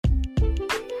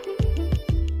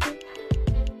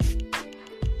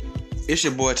It's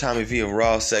your boy Tommy V of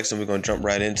Raw Sex, and we're going to jump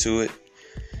right into it.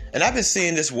 And I've been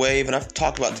seeing this wave, and I've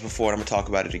talked about this before, and I'm going to talk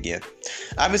about it again.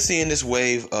 I've been seeing this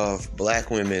wave of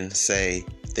black women say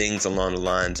things along the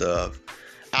lines of,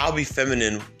 I'll be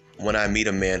feminine when I meet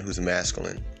a man who's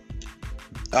masculine.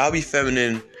 I'll be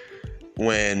feminine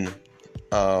when,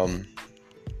 a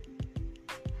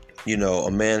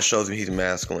man shows me he's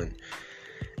masculine.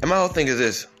 And my whole thing is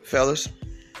this, fellas,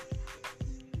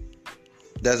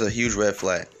 that's a huge red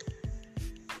flag.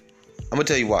 I'm going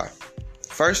to tell you why.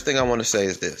 First thing I want to say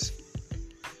is this.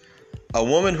 A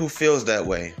woman who feels that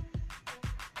way,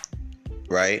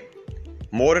 right,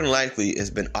 more than likely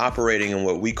has been operating in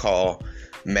what we call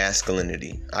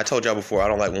masculinity. I told y'all before, I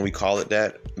don't like when we call it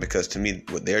that, because to me,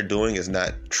 what they're doing is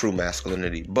not true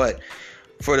masculinity. But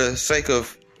for the sake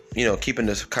of, keeping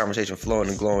this conversation flowing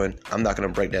and glowing, I'm not going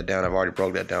to break that down. I've already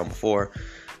broke that down before.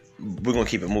 We're going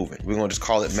to keep it moving. We're going to just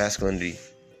call it masculinity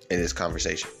in this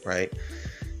conversation, right?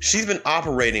 She's been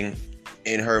operating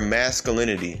in her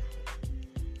masculinity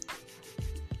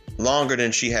longer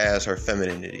than she has her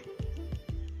femininity.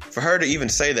 For her to even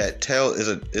say that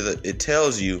it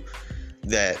tells you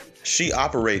that she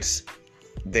operates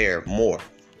there more.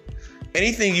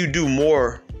 Anything you do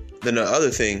more than the other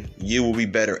thing, you will be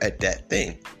better at that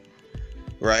thing,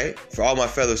 right? For all my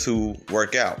fellas who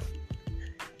work out,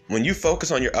 when you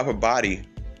focus on your upper body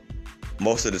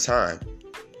most of the time,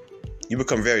 you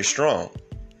become very strong.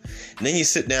 And then you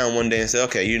sit down one day and say,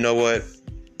 okay, you know what?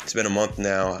 It's been a month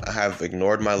now. I have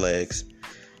ignored my legs.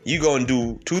 You go and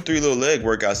do 2-3 little leg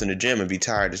workouts in the gym and be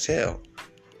tired as hell.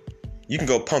 You can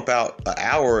go pump out an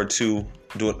hour or two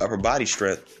doing upper body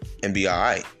strength and be all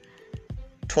right.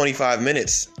 25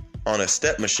 minutes on a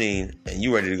step machine and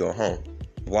you ready to go home.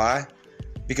 Why?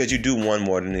 Because you do one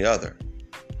more than the other.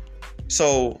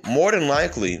 So more than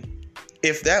likely,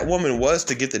 if that woman was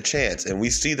to get the chance, and we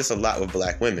see this a lot with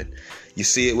black women, you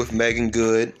see it with Megan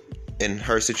Good in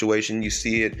her situation, you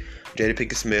see it Jada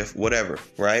Pinkett Smith, whatever,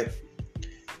 right?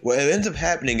 What ends up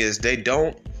happening is they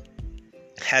don't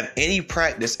have any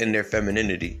practice in their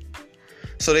femininity.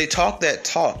 So they talk that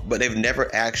talk, but they've never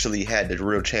actually had the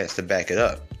real chance to back it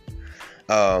up.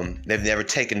 They've never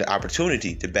taken the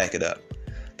opportunity to back it up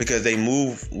because they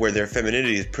move where their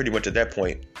femininity is pretty much at that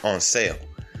point on sale.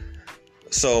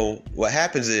 So what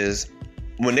happens is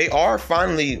when they are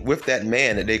finally with that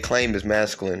man that they claim is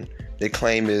masculine, they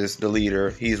claim is the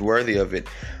leader, he's worthy of it,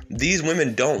 these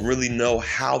women don't really know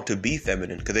how to be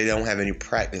feminine because they don't have any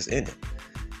practice in it.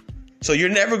 So you're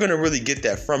never going to really get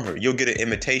that from her. You'll get an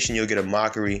imitation, you'll get a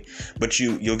mockery, but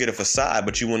you'll get a facade,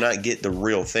 but you will not get the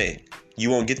real thing. You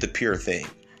won't get the pure thing.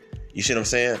 You see what I'm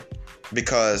saying?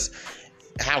 Because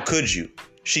how could you?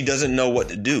 She doesn't know what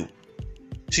to do.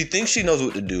 She thinks she knows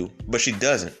what to do, but she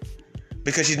doesn't.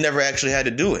 Because she's never actually had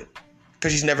to do it.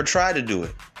 Because she's never tried to do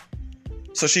it.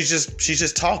 So she's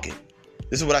just talking.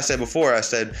 This is what I said before. I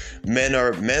said men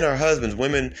are husbands.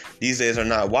 Women these days are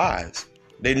not wives.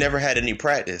 They never had any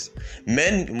practice.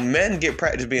 Men get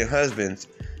practice being husbands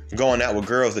going out with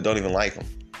girls that don't even like them.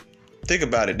 Think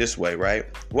about it this way, right?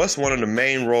 What's one of the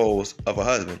main roles of a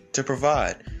husband? To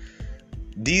provide.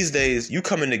 These days, you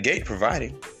come in the gate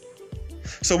providing.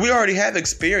 So we already have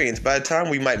experience. By the time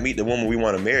we might meet the woman we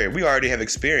want to marry, we already have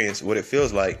experienced what it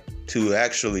feels like to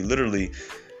actually literally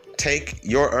take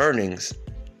your earnings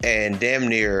and damn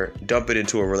near dump it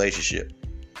into a relationship.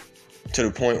 To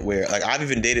the point where, like, I've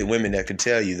even dated women that could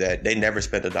tell you that they never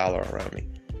spent $1 around me.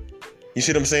 You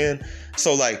see what I'm saying?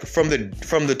 So, like, from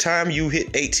the time you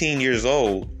hit 18 years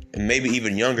old, and maybe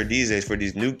even younger these days for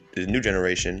the new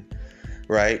generation,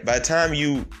 right? By the time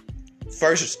you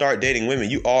first start dating women,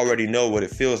 you already know what it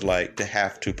feels like to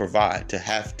have to provide, to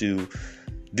have to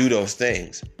do those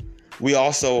things. We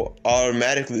also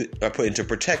automatically are put into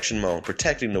protection mode,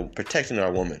 protecting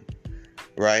our woman,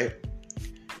 right?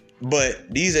 But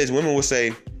these days, women will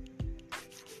say,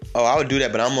 "Oh, I would do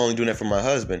that, but I'm only doing that for my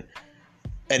husband,"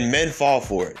 and men fall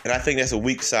for it. And I think that's a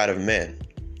weak side of men,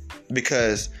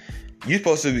 because you're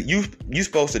supposed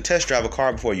to test drive a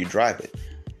car before you drive it.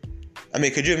 I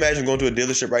mean, could you imagine going to a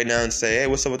dealership right now and say, "Hey,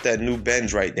 what's up with that new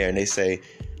Benz right there?" And they say,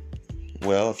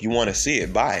 "Well, if you want to see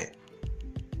it, buy it."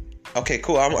 Okay,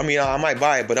 cool. I might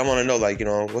buy it, but I want to know, like,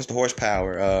 what's the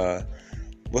horsepower?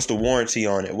 What's the warranty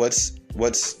on it? What's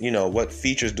what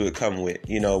features do it come with?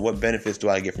 What benefits do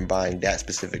I get from buying that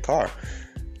specific car?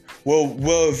 Well,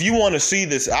 if you want to see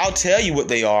this, I'll tell you what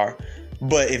they are.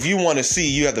 But if you want to see,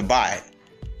 you have to buy it.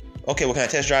 Okay, well, can I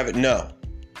test drive it? No.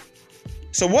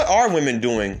 So what are women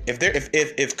doing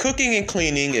if cooking and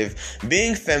cleaning, if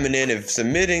being feminine, if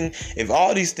submitting, if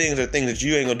all these things are things that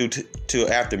you ain't gonna do to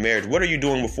after marriage? What are you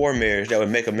doing before marriage that would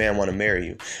make a man want to marry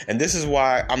you? And this is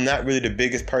why I'm not really the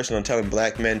biggest person on telling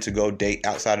black men to go date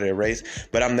outside of their race,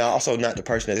 but I'm also not the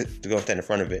person that's going to stand in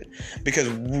front of it. Because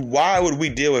why would we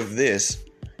deal with this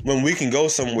when we can go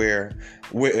somewhere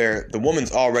where the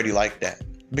woman's already like that?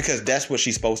 Because that's what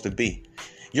she's supposed to be.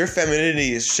 Your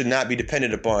femininity should not be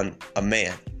dependent upon a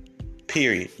man,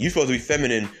 period. You're supposed to be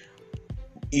feminine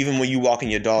even when you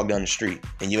walking your dog down the street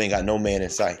and you ain't got no man in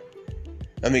sight.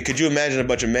 I mean, could you imagine a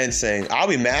bunch of men saying, I'll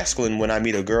be masculine when I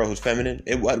meet a girl who's feminine?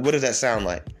 What does that sound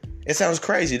like? It sounds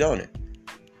crazy, don't it?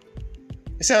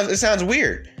 It sounds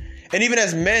weird. And even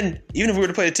as men, even if we were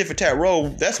to play the tit for tat role,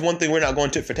 that's one thing we're not going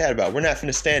tit for tat about. We're not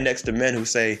finna stand next to men who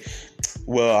say,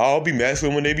 well, I'll be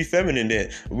masculine when they be feminine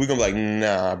then. We're gonna be like,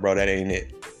 nah, bro, that ain't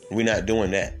it. We're not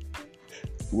doing that.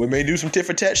 We may do some tit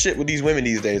for tat shit with these women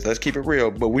these days. Let's keep it real,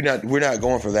 but we're not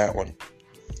going for that one.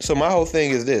 So my whole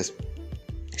thing is this.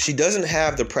 She doesn't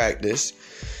have the practice.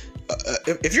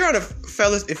 If you're on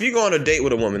if you go on a date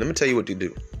with a woman, let me tell you what to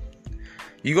do.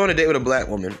 You go on a date with a black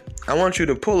woman, I want you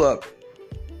to pull up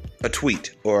a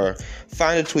tweet or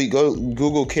find a tweet, go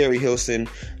Google Carrie Hilson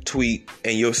tweet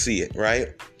and you'll see it, right?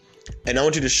 And I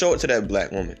want you to show it to that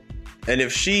black woman. And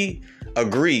if she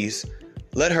agrees,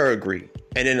 let her agree.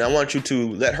 And then I want you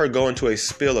to let her go into a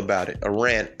spill about it, a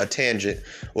rant, a tangent,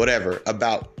 whatever,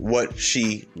 about what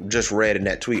she just read in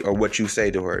that tweet or what you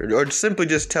say to her. Or simply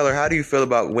just tell her, how do you feel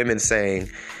about women saying,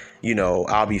 you know,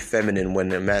 I'll be feminine when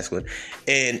they're masculine?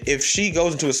 And if she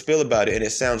goes into a spill about it and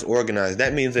it sounds organized,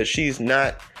 that means that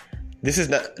this is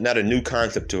not a new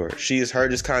concept to her. She has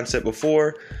heard this concept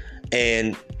before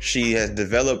and she has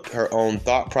developed her own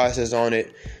thought process on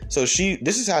it. So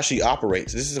this is how she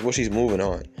operates. This is what she's moving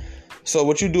on. So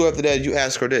what you do after that, you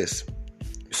ask her this.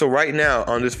 So right now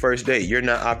on this first date, you're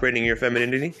not operating your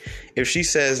femininity. If she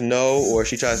says no, or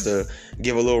she tries to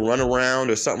give a little runaround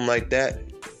or something like that,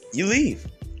 you leave.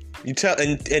 You tell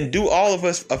and do all of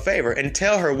us a favor and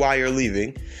tell her why you're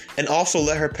leaving, and also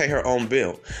let her pay her own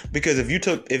bill. Because if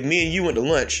me and you went to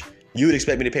lunch, you would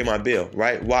expect me to pay my bill,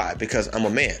 right? Why? Because I'm a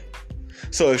man.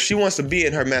 So if she wants to be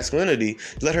in her masculinity,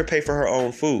 let her pay for her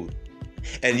own food.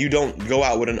 And you don't go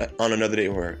out on another date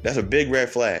with her. That's a big red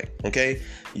flag, okay?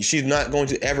 She's not going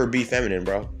to ever be feminine,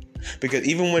 bro. Because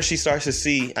even when she starts to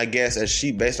see, I guess,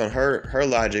 based on her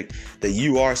logic, that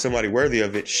you are somebody worthy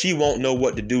of it, she won't know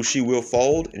what to do. She will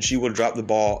fold and she will drop the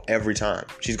ball every time.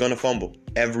 She's going to fumble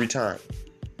every time.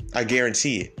 I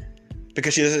guarantee it.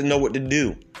 Because she doesn't know what to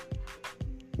do.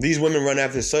 These women run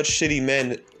after such shitty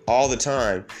men all the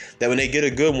time that when they get a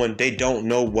good one, they don't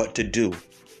know what to do.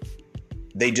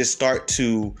 They just start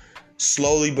to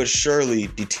slowly but surely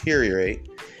deteriorate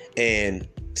and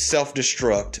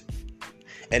self-destruct.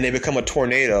 And they become a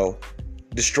tornado,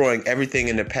 destroying everything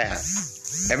in their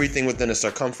path. Everything within the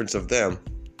circumference of them,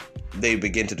 they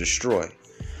begin to destroy.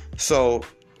 So,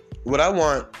 what I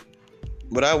want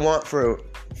for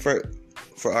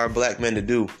our black men to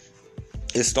do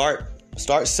is start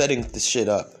setting this shit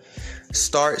up.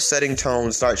 Start setting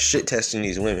tones. Start shit testing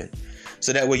these women,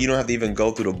 so that way you don't have to even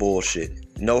go through the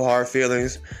bullshit. No hard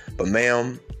feelings, but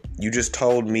ma'am, you just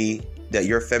told me that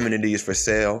your femininity is for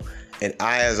sale. And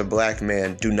I, as a black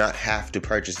man, do not have to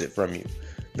purchase it from you,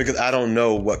 because I don't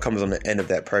know what comes on the end of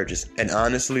that purchase. And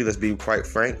honestly, let's be quite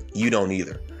frank, you don't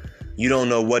either. You don't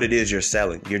know what it is you're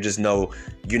selling. You just know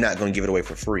you're not going to give it away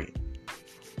for free.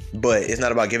 But it's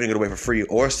not about giving it away for free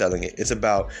or selling it. It's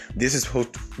about, this is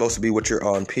supposed to be what you're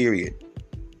on, period.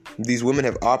 These women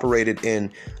have operated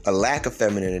in a lack of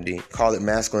femininity. Call it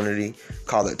masculinity,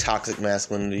 call it toxic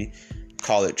masculinity,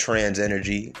 call it trans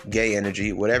energy, gay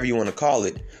energy, whatever you want to call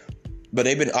it. But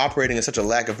they've been operating in such a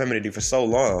lack of femininity for so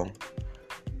long,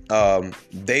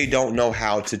 they don't know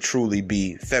how to truly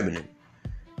be feminine.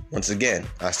 Once again,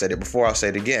 I said it before, I'll say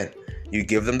it again. You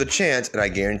give them the chance, and I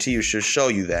guarantee you she'll show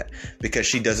you that, because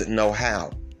she doesn't know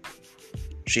how.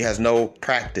 She has no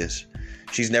practice.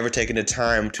 She's never taken the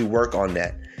time to work on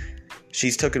that.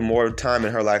 She's taken more time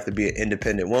in her life to be an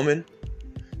independent woman,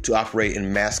 to operate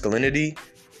in masculinity,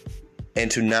 and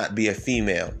to not be a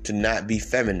female, to not be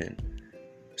feminine.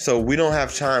 So we don't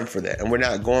have time for that, and we're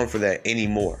not going for that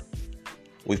anymore.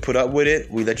 We put up with it.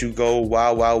 We let you go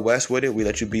wild, wild west with it. We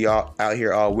let you be out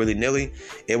here all willy-nilly.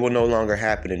 It will no longer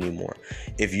happen anymore.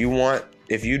 If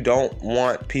you don't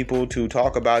want people to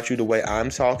talk about you the way I'm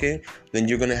talking, then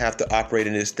you're going to have to operate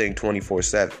in this thing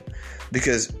 24/7.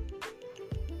 Because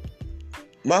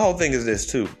my whole thing is this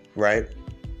too, right?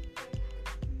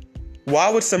 Why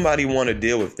would somebody want to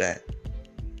deal with that?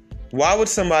 Why would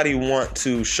somebody want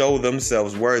to show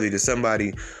themselves worthy to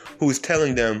somebody who's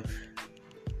telling them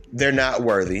they're not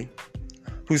worthy,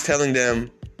 who's telling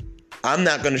them, I'm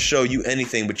not going to show you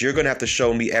anything, but you're going to have to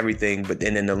show me everything. But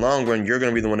then in the long run, you're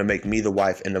going to be the one to make me the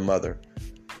wife and the mother,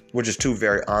 which is two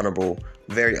very honorable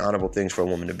things for a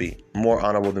woman to be. More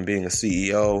honorable than being a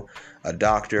CEO, a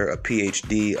doctor, a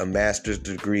PhD, a master's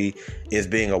degree, is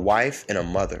being a wife and a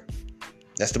mother.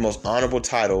 That's the most honorable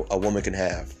title a woman can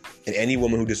have. And any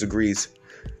woman who disagrees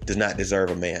does not deserve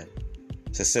a man.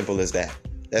 It's as simple as that.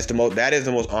 That is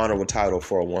the most honorable title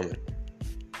for a woman.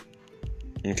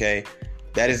 Okay?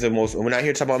 That is the most. We're not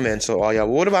here to talk about men. So all y'all,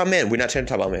 what about men? We're not trying to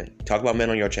talk about men. Talk about men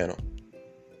on your channel.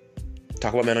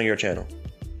 Talk about men on your channel.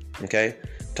 Okay?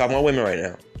 Talk about women right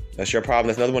now. That's your problem.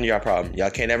 That's another one of y'all problem. Y'all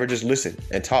can't ever just listen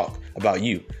and talk about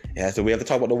you. We have to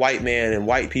talk about the white man and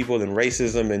white people and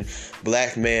racism and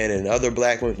black men and other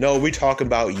black women. No, we're talking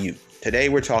about you. Today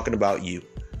we're talking about you.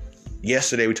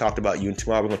 Yesterday we talked about you, and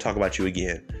tomorrow we're going to talk about you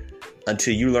again.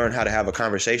 Until you learn how to have a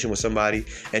conversation with somebody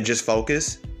and just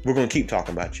focus, we're going to keep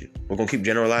talking about you. We're going to keep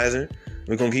generalizing.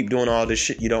 We're going to keep doing all this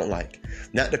shit you don't like.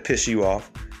 Not to piss you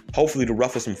off. Hopefully to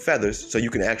ruffle some feathers so you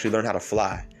can actually learn how to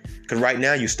fly. Because right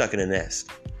now you're stuck in a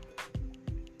nest.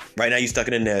 Right now you're stuck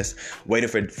in a nest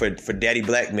waiting for daddy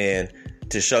black man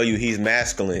to show you he's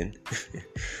masculine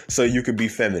so you could be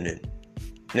feminine.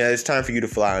 Now it's time for you to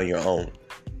fly on your own.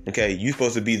 Okay? You're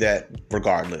supposed to be that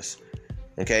regardless.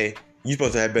 Okay? You're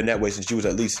supposed to have been that way since you was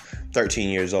at least 13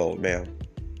 years old, man.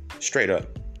 Straight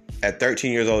up. At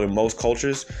 13 years old in most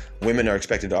cultures, women are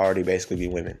expected to already basically be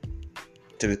women.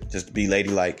 To just be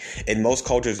ladylike. In most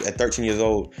cultures, at 13 years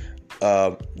old,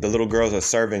 the little girls are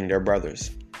serving their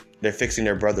brothers. They're fixing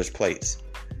their brothers' plates.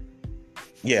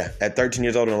 Yeah, at 13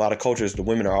 years old in a lot of cultures, the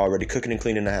women are already cooking and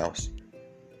cleaning the house.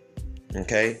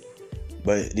 Okay?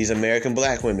 But these American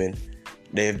black women,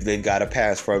 they've got a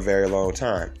pass for a very long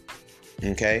time.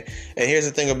 Okay? And here's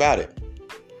the thing about it.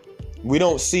 We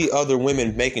don't see other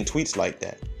women making tweets like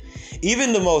that.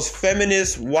 Even the most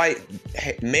feminist, white,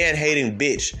 man-hating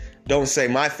bitch don't say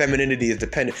my femininity is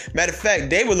dependent. Matter of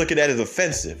fact, they would look at that as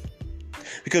offensive.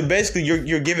 Because basically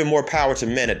you're giving more power to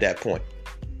men at that point.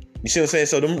 You see what I'm saying?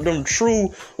 So them true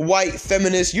white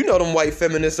feminists, you know them white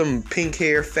feminists, them pink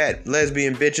hair, fat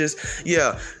lesbian bitches.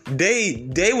 Yeah,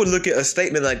 they would look at a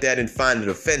statement like that and find it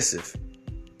offensive.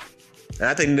 And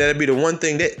I think that'd be the one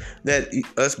thing that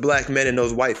us black men and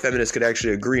those white feminists could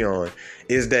actually agree on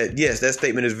is that, yes, that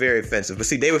statement is very offensive. But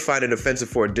see, they would find it offensive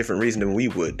for a different reason than we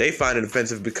would. They find it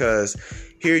offensive because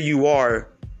here you are,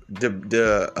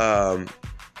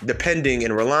 depending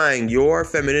and relying your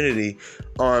femininity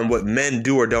on what men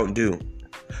do or don't do.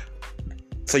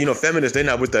 So, feminists, they're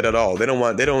not with that at all. They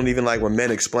don't even like when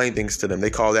men explain things to them. They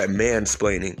call that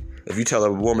mansplaining. If you tell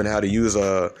a woman how to use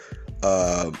a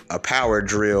power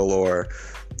drill or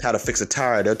how to fix a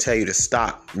tire, they'll tell you to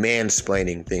stop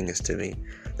mansplaining things to me.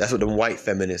 That's what the white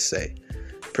feminists say.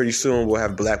 Pretty soon we'll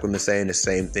have black women saying the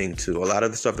same thing too. A lot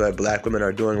of the stuff that black women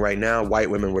are doing right now, white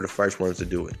women were the first ones to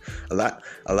do it. A lot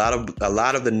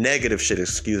of the negative shit,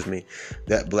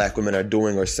 that black women are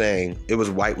doing or saying, it was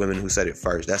white women who said it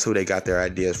first. That's who they got their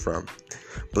ideas from.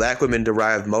 Black women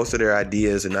derived most of their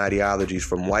ideas and ideologies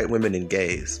from white women and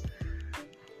gays.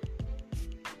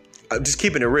 I'm just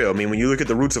keeping it real. I mean, when you look at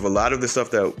the roots of a lot of the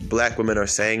stuff that black women are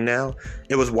saying now,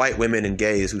 it was white women and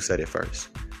gays who said it first.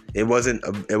 It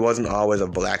wasn't always a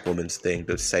black woman's thing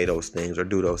to say those things or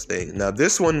do those things. Now,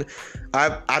 this one, I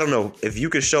don't know. If you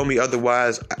can show me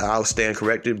otherwise, I'll stand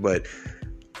corrected. But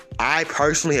I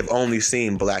personally have only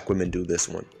seen black women do this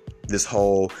one. This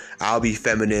whole, I'll be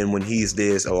feminine when he's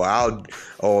this, or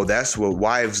that's what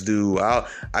wives do.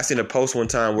 I seen a post one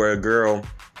time where a girl,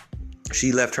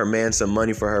 she left her man some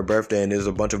money for her birthday, and there's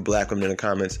a bunch of black women in the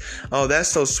comments. Oh, that's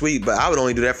so sweet, but I would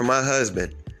only do that for my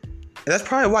husband. And that's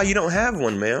probably why you don't have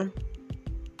one, man.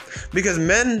 Because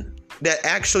men that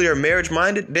actually are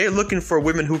marriage-minded, they're looking for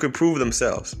women who can prove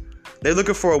themselves. They're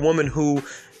looking for a woman who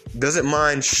doesn't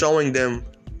mind showing them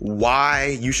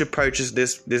why you should purchase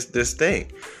this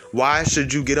thing. Why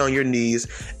should you get on your knees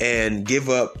and give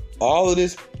up all of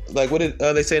this? Like, what did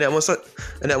they say in that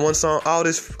one song? All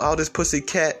this pussy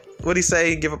cat. What did he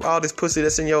say? Give up all this pussy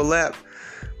that's in your lap.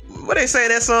 What they say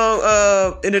in that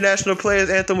song, International Players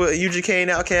Anthem with UGK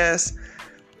and Outkast?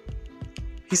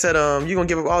 He said, you gonna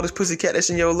give up all this pussy cat that's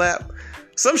in your lap?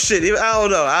 Some shit. I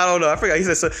don't know. I forgot. He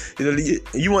said, so,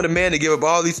 you want a man to give up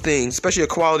all these things, especially a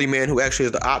quality man who actually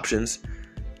has the options.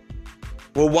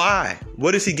 Well, why?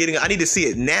 What is he getting? I need to see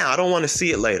it now. I don't want to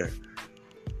see it later.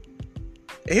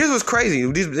 And here's what's crazy.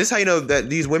 This is how you know that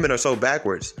these women are so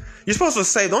backwards. You're supposed to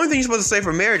say, the only thing you're supposed to say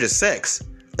for marriage is sex.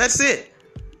 That's it.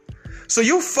 So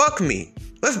you'll fuck me.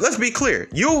 Let's be clear.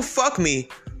 You'll fuck me,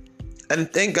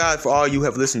 and thank God for all you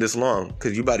have listened this long,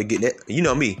 because you about to get it. You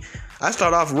know me. I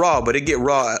start off raw, but it get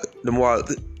raw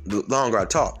the longer I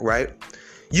talk, right?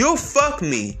 You'll fuck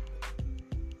me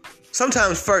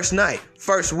sometimes first night,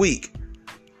 first week,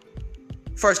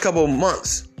 first couple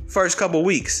months, first couple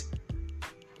weeks.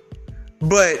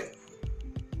 But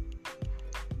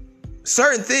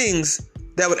certain things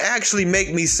that would actually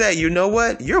make me say, you know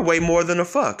what? You're way more than a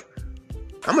fuck.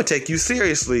 I'm going to take you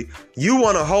seriously. You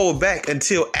want to hold back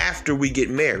until after we get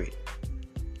married.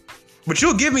 But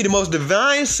you'll give me the most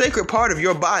divine, sacred part of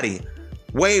your body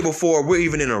way before we're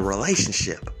even in a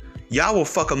relationship. Y'all will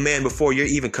fuck a man before you're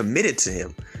even committed to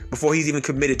him, before he's even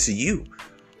committed to you.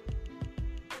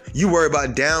 You worry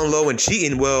about down low and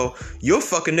cheating. Well, you'll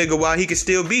fuck a nigga while he could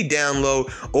still be down low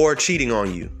or cheating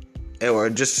on you. Or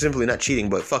just simply not cheating,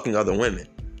 but fucking other women.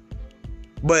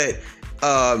 But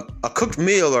a cooked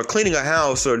meal or cleaning a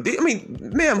house, or I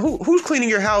mean, ma'am, who's cleaning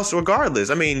your house regardless?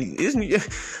 I mean,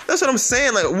 that's what I'm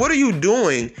saying. Like, what are you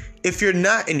doing if you're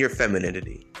not in your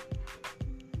femininity?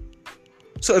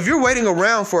 So if you're waiting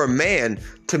around for a man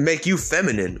to make you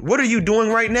feminine, what are you doing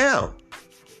right now?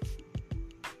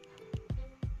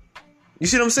 You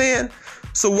see what I'm saying?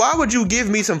 So why would you give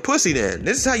me some pussy then?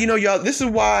 This is how you know y'all. This is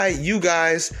why you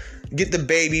guys get the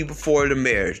baby before the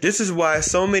marriage. This is why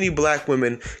so many black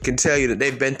women can tell you that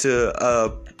they've been to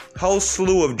a whole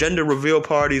slew of gender reveal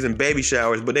parties and baby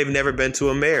showers, but they've never been to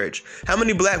a marriage. How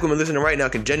many black women listening right now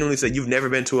can genuinely say you've never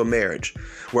been to a marriage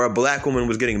where a black woman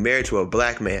was getting married to a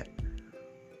black man?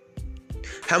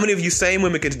 How many of you same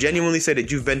women can genuinely say that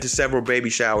you've been to several baby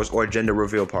showers or gender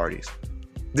reveal parties?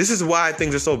 This is why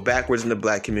things are so backwards in the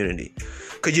black community.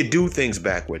 Because you do things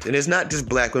backwards. And it's not just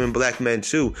black women, black men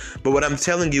too. But what I'm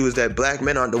telling you is that black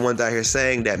men aren't the ones out here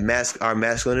saying that our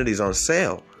masculinity is on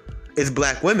sale. It's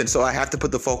black women. So I have to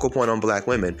put the focal point on black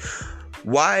women.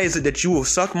 Why is it that you will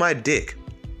suck my dick?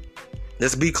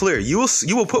 Let's be clear. You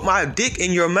will put my dick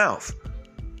in your mouth.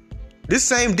 This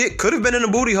same dick could have been in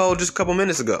a booty hole just a couple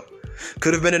minutes ago.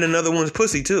 Could have been in another one's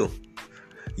pussy too.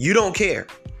 You don't care,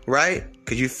 right?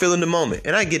 Because you feel in the moment.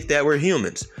 And I get that. We're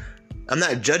humans. I'm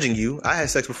not judging you. I had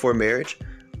sex before marriage,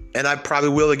 and I probably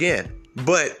will again.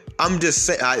 But I'm just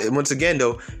saying, once again,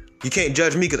 though, you can't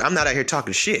judge me because I'm not out here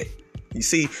talking shit. You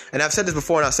see, and I've said this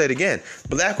before and I'll say it again.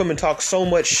 Black women talk so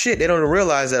much shit, they don't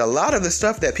realize that a lot of the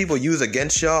stuff that people use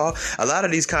against y'all, a lot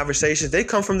of these conversations, they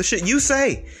come from the shit you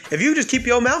say. If you just keep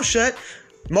your mouth shut,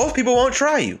 most people won't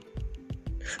try you.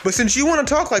 But since you want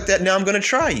to talk like that, now I'm going to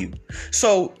try you.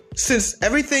 So since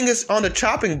everything is on the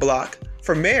chopping block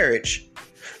for marriage,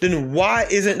 then why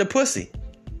isn't the pussy?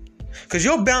 Because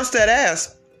you'll bounce that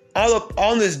ass all up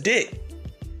on this dick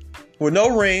with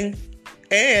no ring.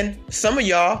 And some of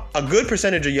y'all, a good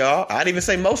percentage of y'all, I'd even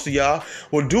say most of y'all,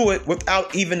 will do it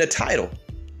without even a title.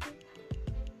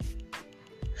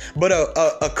 But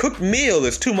a cooked meal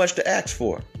is too much to ask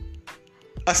for.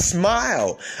 A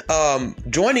smile,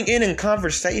 joining in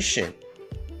conversation,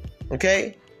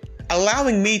 okay?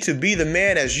 Allowing me to be the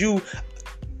man as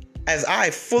I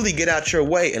fully get out your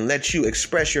way and let you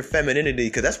express your femininity,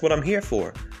 because that's what I'm here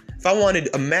for. If I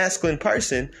wanted a masculine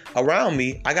person around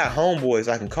me, I got homeboys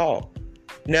I can call.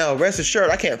 Now, rest assured,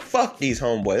 I can't fuck these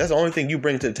homeboys. That's the only thing you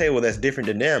bring to the table that's different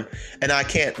than them. And I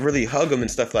can't really hug them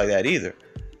and stuff like that either.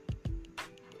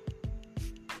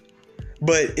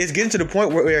 But it's getting to the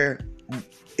point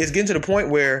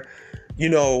where, you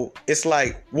know, it's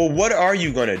like, well, what are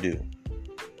you going to do?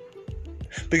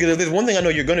 Because if there's one thing I know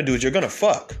you're going to do is you're going to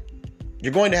fuck.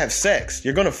 You're going to have sex.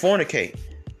 You're going to fornicate.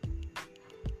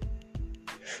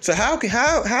 So how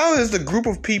is the group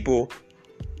of people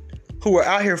who are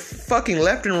out here fucking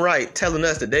left and right telling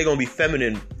us that they're going to be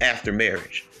feminine after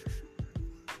marriage?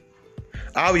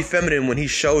 I'll be feminine when he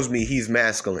shows me he's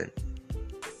masculine.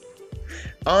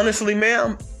 Honestly,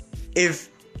 ma'am,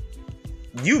 if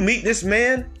you meet this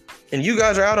man and you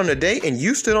guys are out on a date and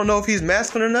you still don't know if he's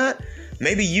masculine or not,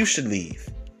 maybe you should leave.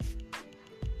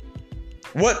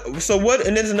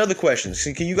 And there's another question.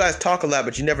 See, can you guys talk a lot,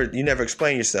 but you never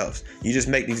explain yourselves. You just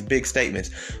make these big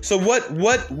statements. So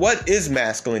what is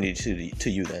masculinity to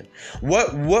you then?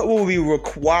 What will be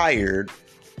required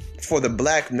for the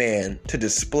black man to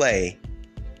display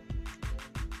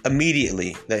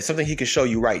immediately? That's something he can show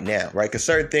you right now, right? Because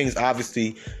certain things,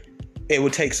 obviously, it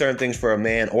would take certain things for a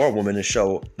man or a woman to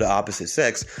show the opposite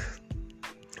sex.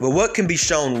 But what can be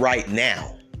shown right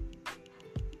now?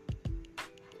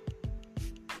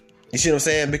 You see what I'm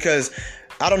saying? Because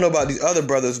I don't know about these other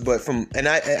brothers, but as a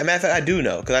matter of fact, I do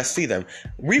know because I see them.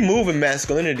 We move in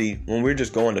masculinity when we're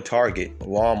just going to Target,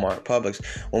 Walmart, Publix,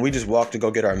 when we just walk to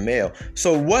go get our mail.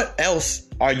 So what else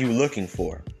are you looking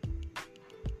for?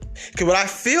 Because what I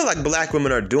feel like black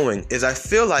women are doing is I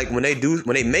feel like when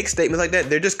they make statements like that,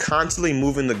 they're just constantly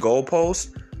moving the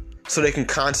goalposts so they can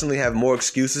constantly have more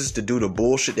excuses to do the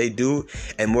bullshit they do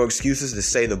and more excuses to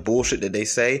say the bullshit that they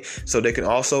say, so they can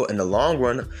also, in the long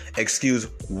run, excuse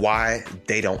why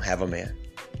they don't have a man.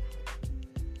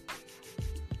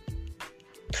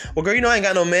 Well, girl, I ain't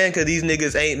got no man because these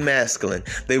niggas ain't masculine.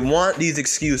 They want these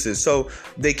excuses, so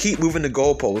they keep moving the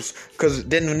goalposts, because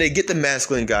then when they get the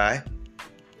masculine guy,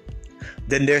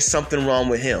 then there's something wrong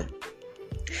with him.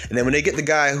 And then when they get the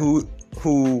guy who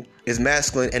is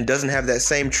masculine and doesn't have that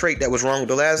same trait that was wrong with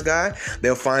the last guy,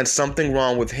 they'll find something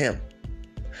wrong with him.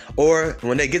 Or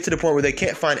when they get to the point where they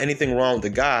can't find anything wrong with the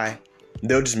guy,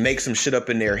 they'll just make some shit up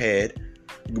in their head,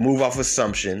 move off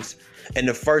assumptions, and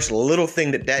the first little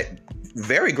thing that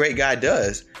very great guy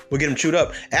does will get him chewed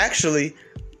up. Actually,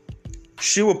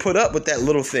 she will put up with that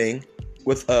little thing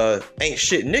with ain't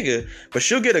shit nigga, but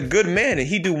she'll get a good man and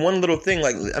he do one little thing,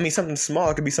 like, something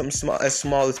small. It could be something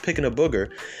small as picking a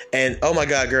booger, and oh my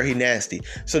god, girl, he nasty.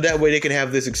 So that way they can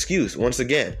have this excuse once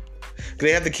again.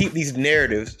 They have to keep these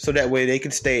narratives so that way they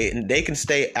can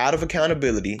stay out of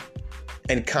accountability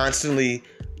and constantly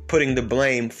putting the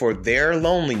blame for their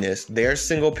loneliness, their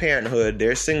single parenthood,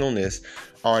 their singleness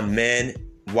on men,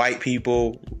 white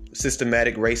people,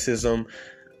 systematic racism,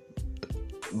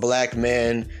 black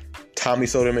men, Tommy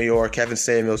Sotomayor, Kevin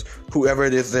Samuels, whoever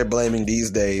it is they're blaming these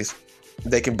days.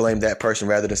 They can blame that person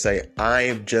rather than say,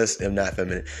 I just am not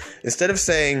feminine. Instead of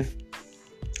saying,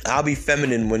 I'll be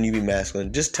feminine when you be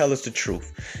masculine, just tell us the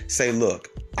truth. Say, look,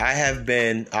 I have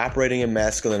been operating in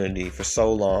masculinity for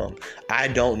so long. I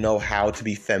don't know how to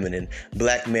be feminine.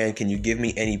 Black man, can you give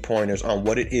me any pointers on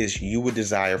what it is you would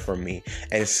desire from me?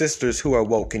 And sisters who are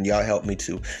woke, can y'all help me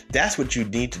too? That's what you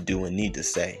need to do and need to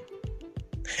say.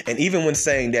 And even when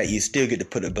saying that, you still get to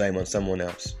put the blame on someone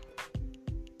else.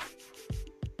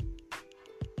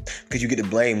 Because you get to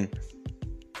blame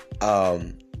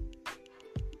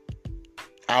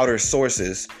outer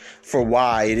sources for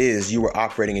why it is you were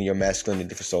operating in your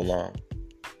masculinity for so long.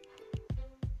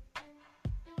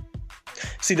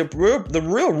 See, the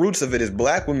real roots of it is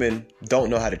black women don't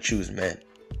know how to choose men.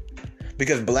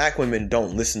 Because black women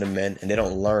don't listen to men and they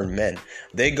don't learn men.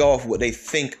 They go off what they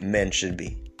think men should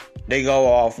be. They go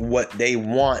off what they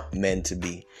want men to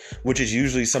be, which is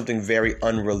usually something very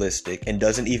unrealistic and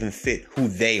doesn't even fit who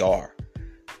they are.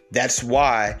 That's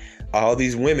why all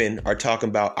these women are talking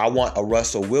about, I want a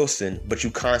Russell Wilson, but you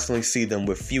constantly see them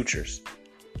with Futures.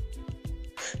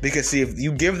 Because see, if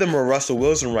you give them a Russell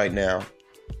Wilson right now,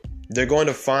 they're going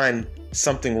to find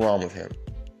something wrong with him.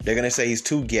 They're going to say he's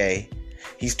too gay,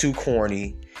 he's too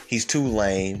corny, he's too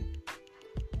lame,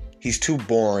 he's too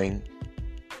boring,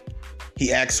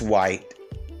 he acts white.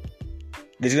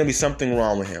 There's going to be something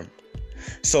wrong with him.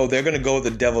 So they're going to go with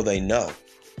the devil they know.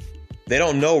 They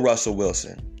don't know Russell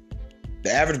Wilson.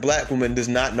 The average black woman does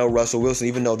not know Russell Wilson,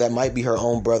 even though that might be her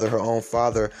own brother, her own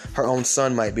father, her own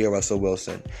son might be a Russell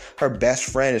Wilson. Her best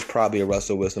friend is probably a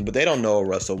Russell Wilson, but they don't know a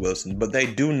Russell Wilson. But they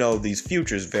do know these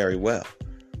Futures very well.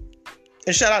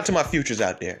 And shout out to my Futures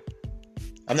out there.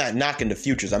 I'm not knocking the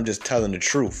Futures. I'm just telling the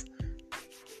truth.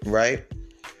 Right?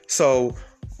 So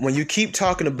when you keep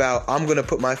talking about, I'm going to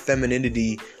put my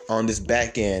femininity on this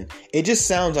back end, it just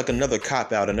sounds like another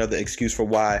cop-out, another excuse for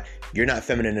why you're not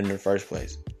feminine in the first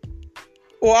place.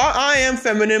 Well, I am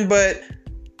feminine, but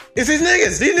it's these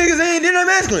niggas. These niggas they're not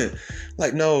masculine.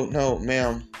 Like, no,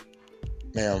 ma'am.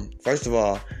 First of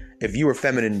all, if you were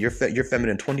feminine, you're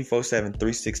feminine 24/7,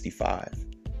 365.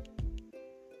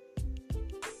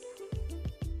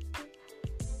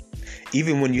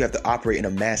 Even when you have to operate in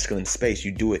a masculine space,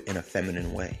 you do it in a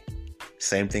feminine way.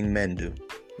 Same thing men do.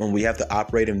 When we have to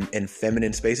operate in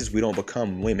feminine spaces, we don't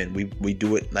become women. We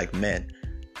do it like men.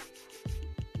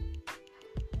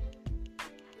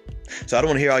 So I don't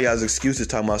want to hear all y'all's excuses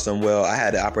talking about some, well, I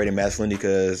had to operate in masculinity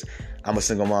because I'm a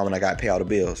single mom and I got to pay all the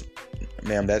bills.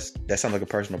 Ma'am, that sounds like a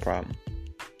personal problem.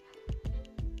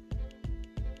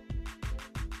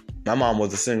 My mom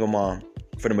was a single mom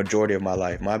for the majority of my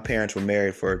life. My parents were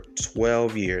married for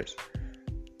 12 years.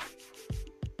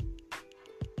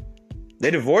 They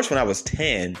divorced when I was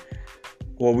 10.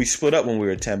 Well, we split up when we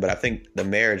were 10, but I think the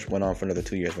marriage went on for another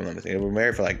 2 years. They were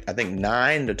married for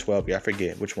 9 to 12 years. I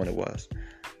forget which one it was.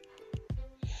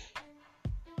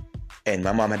 And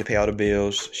my mom had to pay all the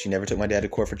bills. She never took my dad to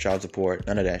court for child support.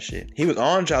 None of that shit. He was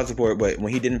on child support, but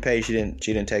when he didn't pay, she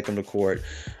didn't take him to court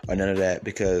or none of that,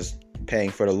 because paying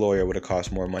for the lawyer would have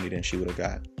cost more money than she would have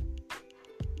got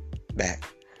back.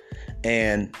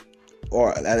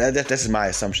 Or that's my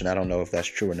assumption. I don't know if that's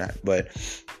true or not, but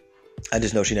I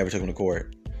just know she never took him to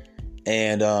court.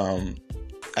 And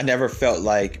I never felt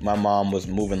like my mom was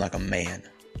moving like a man.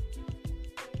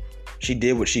 She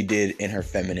did what she did in her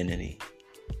femininity.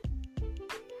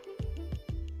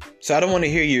 So I don't want to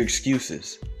hear your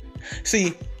excuses.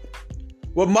 See,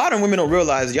 what modern women don't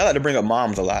realize is y'all like to bring up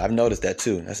moms a lot. I've noticed that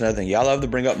too. That's another thing. Y'all love to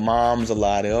bring up moms a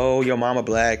lot. Oh, your mama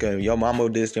black, or your mama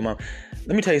this, your mom.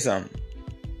 Let me tell you something.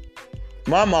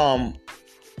 My mom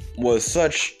was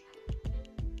such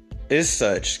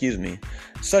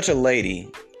a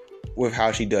lady with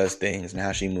how she does things and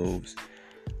how she moves.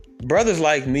 Brothers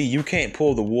like me, you can't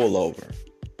pull the wool over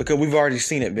because we've already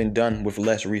seen it been done with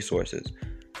less resources.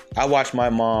 I watched my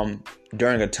mom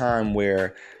during a time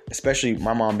where, especially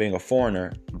my mom being a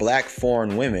foreigner, black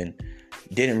foreign women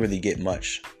didn't really get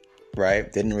much,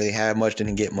 right? Didn't really have much,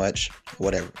 didn't get much,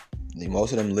 whatever.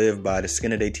 Most of them lived by the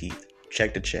skin of their teeth,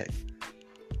 check to check.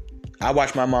 I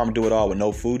watched my mom do it all with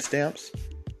no food stamps,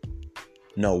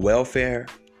 no welfare,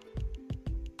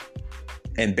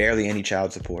 and barely any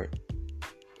child support.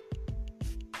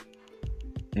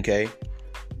 Okay?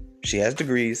 She has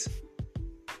degrees,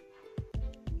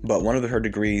 but one of her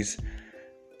degrees,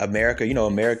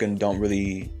 Americans don't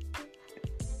really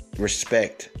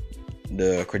respect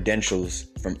the credentials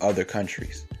from other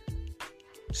countries.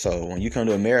 So when you come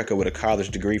to America with a college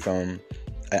degree from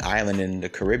an island in the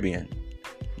Caribbean,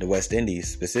 the West Indies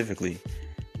specifically,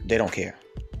 they don't care.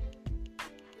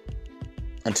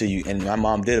 And my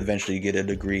mom did eventually get a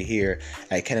degree here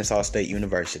at Kennesaw State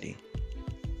University.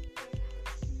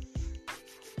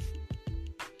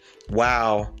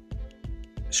 While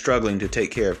struggling to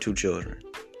take care of 2 children.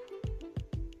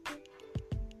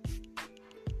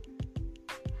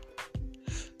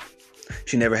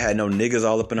 She never had no niggas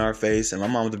all up in our face. And my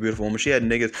mom was a beautiful woman. She had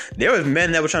niggas. There was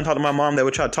men that were trying to talk to my mom that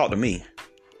would try to talk to me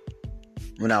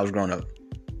when I was growing up.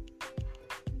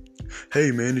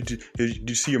 Hey, man, did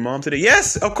you see your mom today?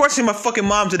 Yes, of course she's my fucking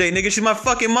mom today, nigga. She's my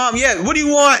fucking mom. Yeah, what do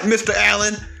you want, Mr.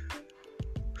 Allen?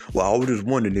 Well, I was just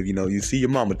wondering if, you see your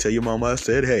mama, tell your mama I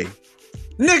said, hey.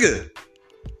 Nigga,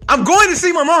 I'm going to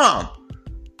see my mom.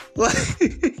 Like,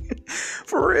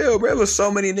 for real, bro. There was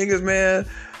so many niggas, man.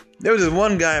 There was this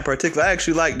one guy in particular. I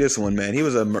actually liked this one, man. He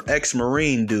was an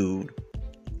ex-Marine dude.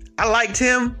 I liked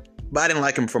him, but I didn't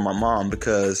like him for my mom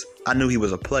because I knew he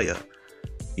was a player.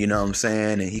 You know what I'm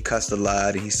saying? And he cussed a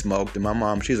lot and he smoked. And my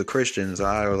mom, she's a Christian, so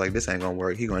I was like, this ain't gonna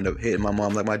work. He gonna end up hitting my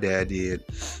mom like my dad did.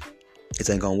 This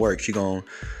ain't gonna work.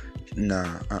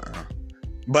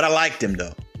 But I liked him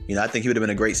though. I think he would have been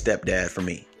a great stepdad for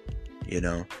me.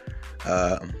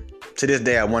 To this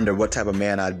day, I wonder what type of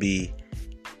man I'd be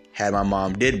had my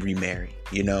mom did remarry.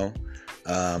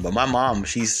 But my mom,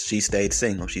 she stayed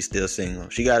single. She's still single.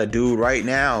 She got a dude right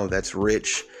now that's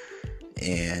rich,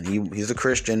 and he's a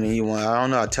Christian. And I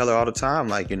don't know. I tell her all the time,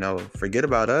 like, forget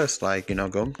about us. Like,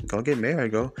 go get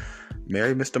married. Go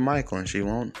marry Mr. Michael. And she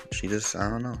won't. She just, I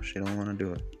don't know. She don't want to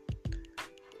do it.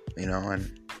 And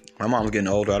my mom's getting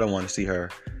older. I don't want to see her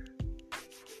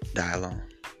die alone.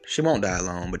 She won't die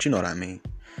alone, but you know what I mean.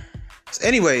 So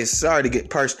anyways, sorry to get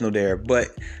personal there, but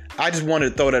I just wanted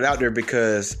to throw that out there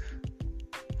because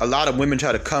a lot of women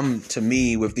try to come to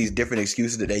me with these different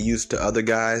excuses that they use to other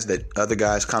guys that other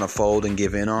guys kind of fold and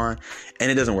give in on, and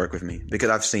it doesn't work with me because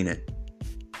I've seen it.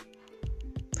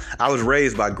 I was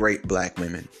raised by great black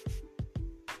women.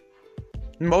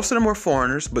 Most of them were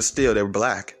foreigners, but still they were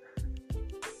black.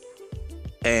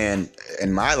 And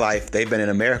in my life, they've been in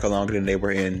America longer than they were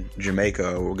in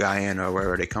Jamaica or Guyana or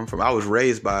wherever they come from. I was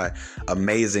raised by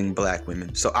amazing black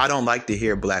women. So I don't like to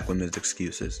hear black women's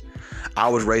excuses. I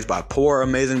was raised by poor,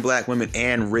 amazing black women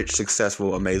and rich,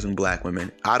 successful, amazing black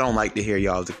women. I don't like to hear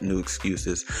y'all's new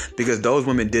excuses because those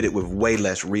women did it with way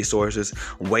less resources,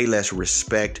 way less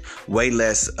respect, way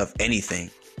less of anything.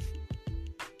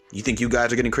 You think you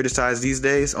guys are getting criticized these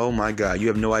days? Oh my God, you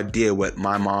have no idea what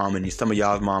my mom and some of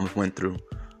y'all's moms went through.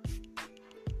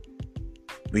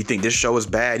 You think this show is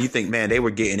bad? You think, man, they were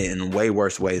getting it in way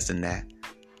worse ways than that.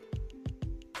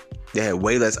 They had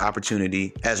way less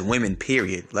opportunity as women,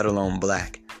 period, let alone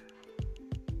black.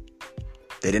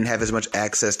 They didn't have as much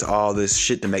access to all this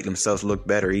shit to make themselves look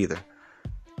better either.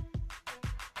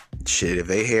 Shit, if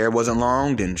their hair wasn't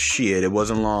long, then shit, it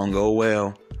wasn't long. Oh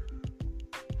well.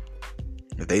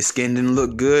 If they skin didn't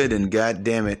look good, then god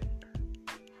damn it.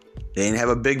 They didn't have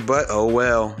a big butt, oh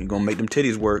well. You're gonna make them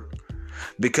titties work.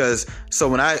 Because, so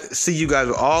when I see you guys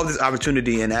with all this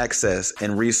opportunity and access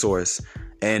and resource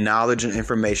and knowledge and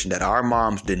information that our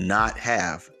moms did not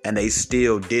have, and they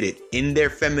still did it in their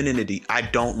femininity, I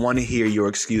don't want to hear your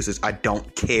excuses. I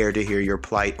don't care to hear your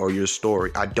plight or your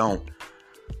story. I don't.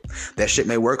 That shit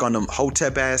may work on them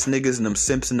hotep ass niggas and them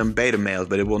simps and them beta males,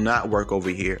 but it will not work over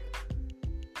here.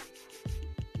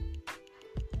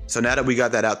 So now that we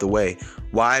got that out the way,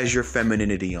 why is your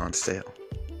femininity on sale?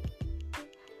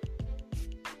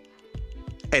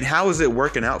 And how is it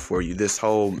working out for you, this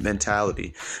whole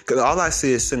mentality? Because all I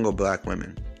see is single black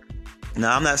women.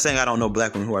 Now, I'm not saying I don't know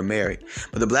black women who are married,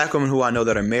 but the black women who I know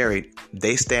that are married,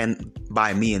 they stand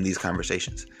by me in these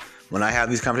conversations. When I have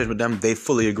these conversations with them, they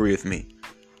fully agree with me.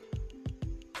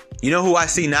 You know who I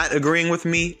see not agreeing with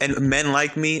me, and men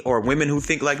like me or women who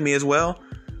think like me as well?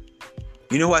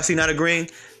 You know who I see not agreeing?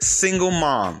 Single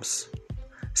moms,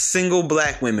 single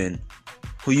black women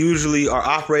who usually are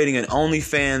operating in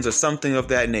OnlyFans or something of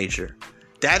that nature.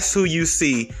 That's who you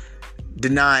see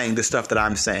denying the stuff that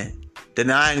I'm saying.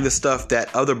 Denying the stuff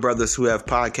that other brothers who have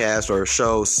podcasts or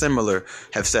shows similar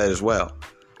have said as well.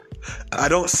 I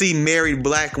don't see married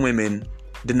black women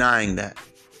denying that.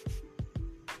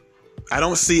 I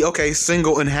don't see,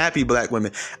 single and happy black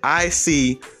women. I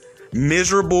see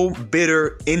miserable,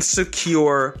 bitter,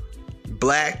 insecure,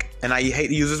 black, and I hate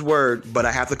to use this word, but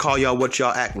I have to call y'all what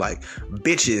y'all act like.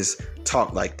 Bitches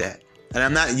talk like that. And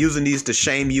I'm not using these to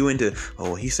shame you into,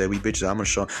 oh, he said we bitches, I'm going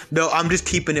to show him. No, I'm just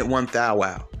keeping it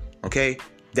 1,000. Okay?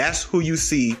 That's who you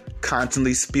see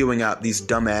constantly spewing out these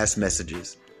dumbass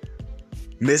messages.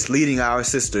 Misleading our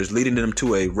sisters, leading them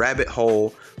to a rabbit hole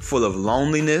full of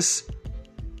loneliness,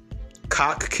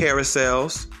 cock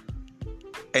carousels,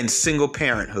 and single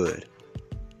parenthood.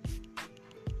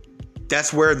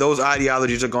 That's where those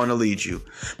ideologies are going to lead you.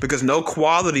 Because no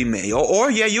quality man, or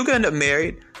you can end up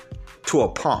married to a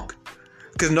punk.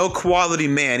 Because no quality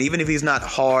man, even if he's not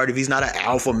hard, if he's not an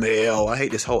alpha male, I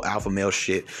hate this whole alpha male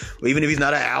shit. Even if he's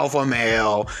not an alpha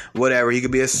male, whatever, he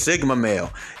could be a sigma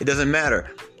male. It doesn't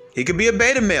matter. He could be a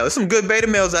beta male. There's some good beta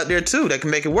males out there too that can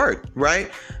make it work,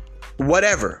 right?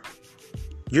 Whatever.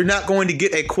 You're not going to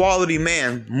get a quality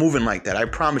man moving like that. I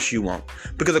promise you won't.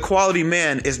 Because a quality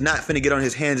man is not finna get on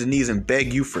his hands and knees and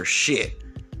beg you for shit.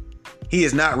 He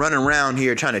is not running around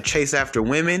here trying to chase after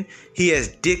women. He has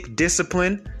dick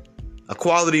discipline. A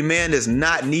quality man does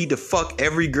not need to fuck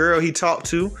every girl he talked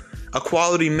to. A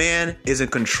quality man is in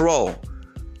control.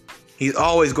 He's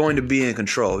always going to be in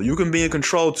control. You can be in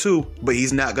control too, but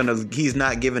he's not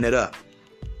giving it up.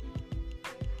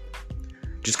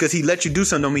 Just because he let you do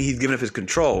something don't mean he's giving up his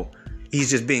control. He's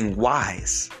just being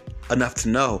wise enough to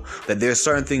know that there's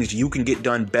certain things you can get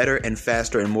done better and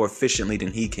faster and more efficiently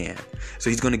than he can.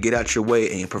 So he's going to get out your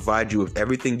way and provide you with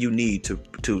everything you need to.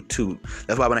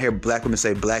 That's why when I hear black women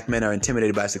say black men are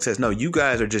intimidated by success, no, you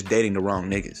guys are just dating the wrong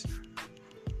niggas.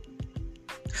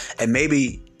 And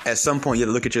maybe at some point you have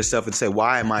to look at yourself and say,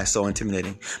 why am I so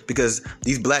intimidating? Because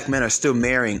these black men are still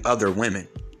marrying other women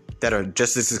that are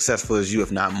just as successful as you,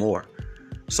 if not more.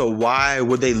 So why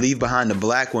would they leave behind the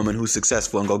black woman who's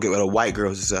successful and go get with a white girl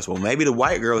who's successful? Maybe the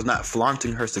white girl is not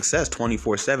flaunting her success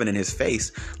 24/7 in his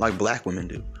face like black women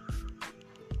do.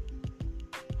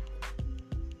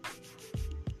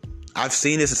 I've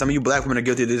seen this, and some of you black women are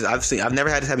guilty of this. I've never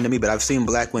had this happen to me, but I've seen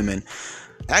black women.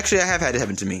 Actually, I have had it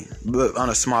happen to me, but on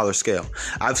a smaller scale.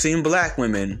 I've seen black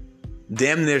women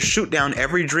damn near shoot down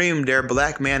every dream their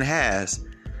black man has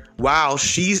while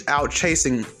she's out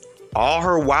chasing all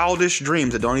her wildest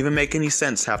dreams that don't even make any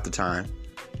sense half the time.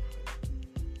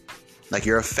 Like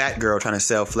you're a fat girl trying to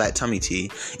sell flat tummy tea.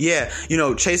 Yeah,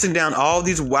 chasing down all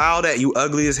these wild you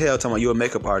ugly as hell, talking about you a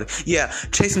makeup artist. Yeah,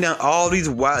 chasing down all these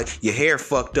wild, your hair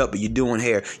fucked up, but you're doing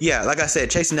hair. Yeah, like I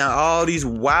said, chasing down all these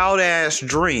wild ass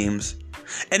dreams.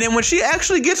 And then when she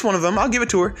actually gets one of them, I'll give it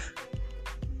to her.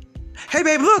 Hey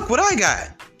babe, look what I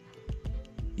got.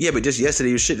 Yeah, but just yesterday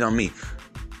you shitting on me.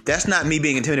 That's not me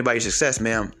being intimidated by your success,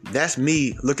 ma'am. That's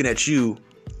me looking at you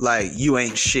like you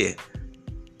ain't shit.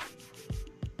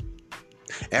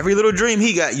 Every little dream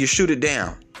he got, you shoot it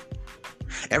down.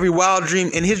 Every wild dream,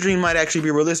 and his dream might actually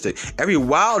be realistic. Every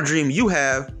wild dream you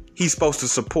have, he's supposed to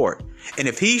support. And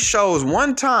if he shows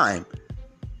one time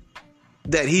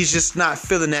that he's just not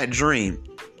feeling that dream,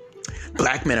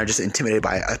 black men are just intimidated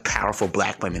by powerful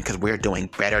black women because we're doing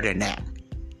better than them.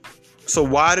 So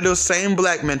why do those same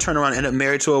black men turn around and end up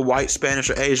married to a white, Spanish,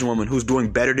 or Asian woman who's doing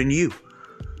better than you?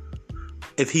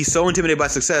 If he's so intimidated by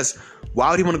success, why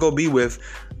would he want to go be with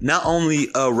not only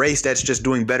a race that's just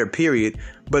doing better, period,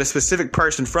 but a specific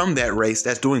person from that race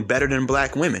that's doing better than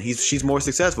black women? She's more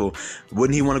successful.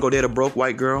 Wouldn't he want to go date a broke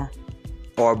white girl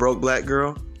or a broke black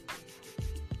girl?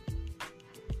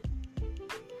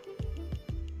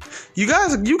 You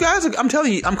guys, I'm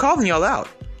telling you, I'm calling y'all out.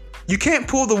 You can't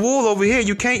pull the wool over here.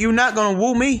 You're not going to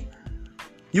woo me.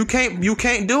 You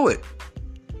can't do it.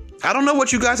 I don't know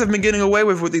what you guys have been getting away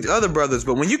with these other brothers,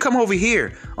 but when you come over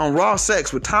here on Raw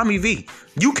Sex with Tommy V,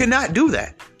 you cannot do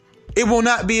that. It will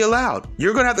not be allowed.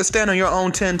 You're going to have to stand on your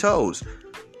own 10 toes.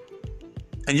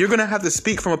 And you're going to have to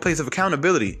speak from a place of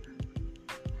accountability.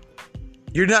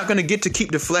 You're not going to get to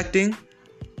keep deflecting,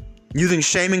 using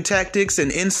shaming tactics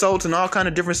and insults and all kind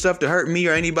of different stuff to hurt me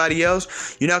or anybody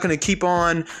else. You're not going to keep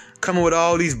on coming with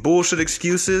all these bullshit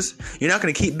excuses. You're not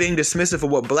going to keep being dismissive of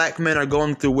what black men are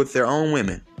going through with their own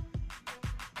women.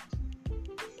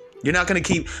 You're not going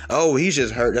to keep, oh, he's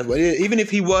just hurt. Even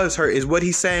if he was hurt, is what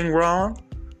he's saying wrong?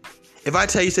 If I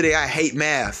tell you today I hate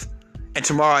math, and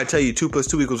tomorrow I tell you 2 +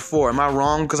 2 = 4, am I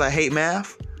wrong because I hate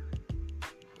math?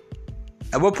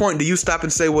 At what point do you stop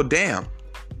and say, well, damn,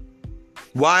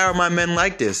 why are my men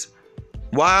like this?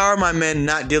 Why are my men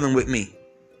not dealing with me?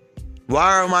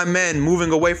 Why are my men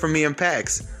moving away from me in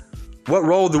packs? What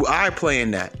role do I play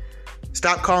in that?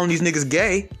 Stop calling these niggas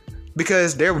gay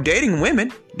because they're dating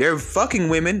women, they're fucking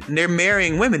women, and they're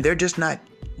marrying women. They're just not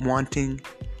wanting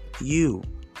you.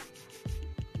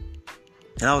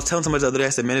 And I was telling somebody the other day, I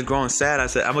said, man, it's growing sad. I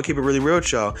said, I'm going to keep it really real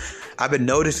with y'all. I've been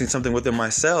noticing something within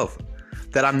myself,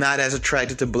 that I'm not as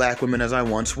attracted to black women as I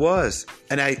once was.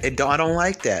 And I don't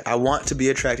like that. I want to be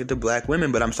attracted to black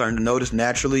women, but I'm starting to notice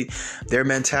naturally their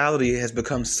mentality has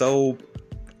become so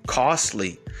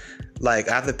costly. Like,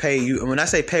 I have to pay you. And when I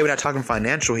say pay, we're not talking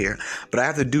financial here, but I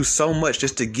have to do so much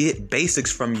just to get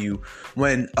basics from you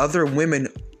when other women,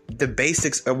 the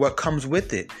basics are what comes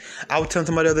with it. I was telling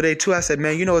somebody the other day too, I said,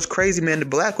 man, you know, it's crazy, man. The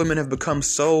black women have become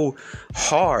so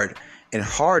hard and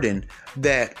hardened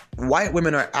that white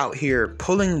women are out here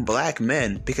pulling black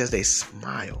men because they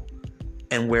smile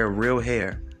and wear real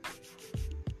hair.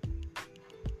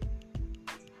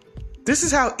 This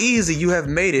is how easy you have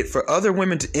made it for other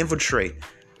women to infiltrate.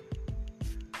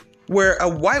 Where a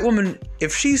white woman,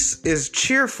 if she is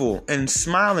cheerful and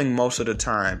smiling most of the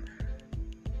time,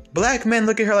 black men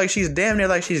look at her like she's damn near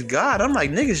like she's God. I'm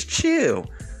like, niggas, chill.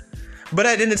 But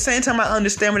at the same time, I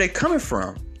understand where they're coming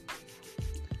from.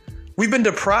 We've been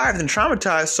deprived and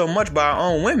traumatized so much by our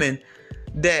own women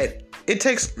that it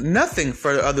takes nothing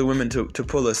for the other women to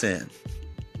pull us in.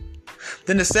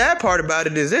 Then the sad part about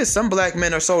it is this: some black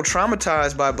men are so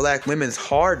traumatized by black women's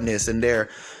hardness and their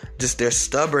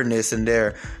stubbornness and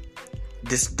their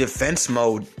this defense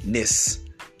mode-ness.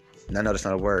 I know that's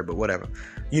not a word, but whatever.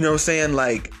 You know what I'm saying?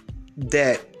 Like,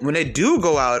 that when they do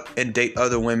go out and date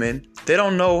other women, they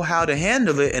don't know how to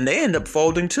handle it, and they end up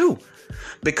folding too,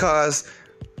 because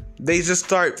they just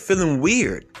start feeling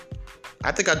weird.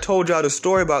 I think I told y'all the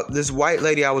story about this white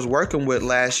lady I was working with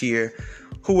last year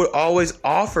who would always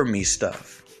offer me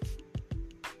stuff.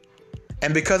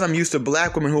 And because I'm used to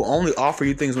black women who only offer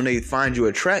you things when they find you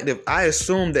attractive, I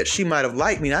assumed that she might have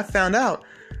liked me. And I found out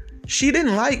she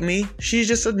didn't like me. She's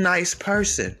just a nice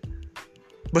person.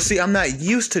 But see, I'm not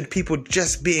used to people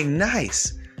just being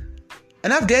nice.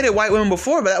 And I've dated white women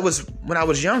before, but that was when I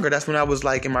was younger. That's when I was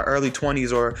like in my early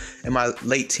 20s or in my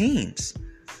late teens.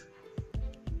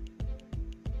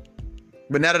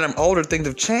 But now that I'm older, things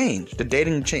have changed. The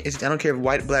dating change. I don't care if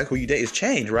white, black, who you date, is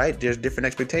changed, right? There's different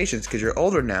expectations because you're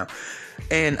older now.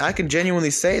 And I can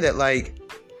genuinely say that, like,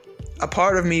 a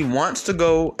part of me wants to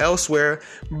go elsewhere,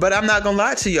 but I'm not going to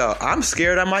lie to y'all. I'm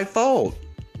scared I might fold.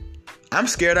 I'm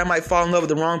scared I might fall in love with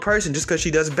the wrong person just because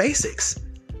she does basics.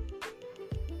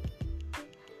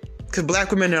 Because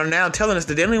black women are now telling us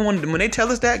that they don't even want, when they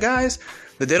tell us that, guys,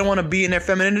 that they don't want to be in their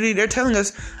femininity, they're telling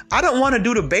us, I don't want to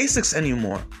do the basics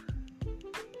anymore.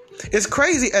 It's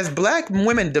crazy. As black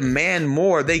women demand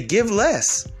more, they give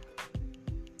less.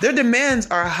 Their demands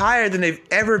are higher than they've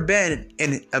ever been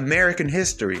in American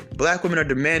history. Black women are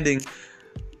demanding,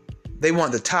 they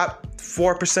want the top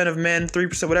 4% of men,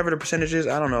 3%, whatever the percentage is,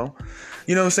 I don't know.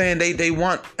 You know what I'm saying? They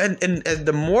want, and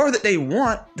the more that they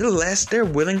want, the less they're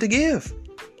willing to give.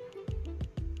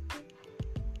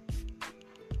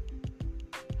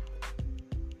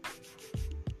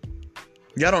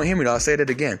 Y'all don't hear me though. I'll say that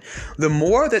again. The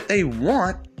more that they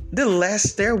want, the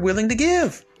less they're willing to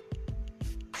give.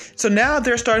 So now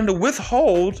they're starting to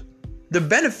withhold the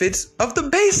benefits of the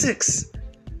basics.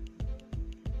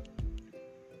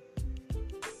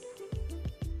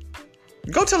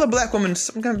 Go tell a black woman,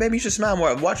 baby, you should smile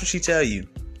more. Watch what she tell you.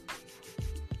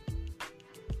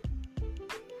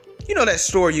 You know that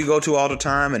store you go to all the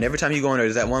time, and every time you go in there,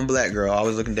 there's that one black girl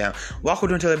always looking down. Walk over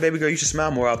to her and tell that baby girl you should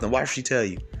smile more often. Watch what she tell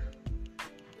you.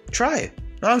 Try it.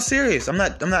 No, I'm serious. I'm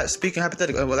not speaking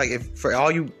hypothetically. Like, if for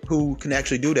all you who can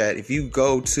actually do that, if you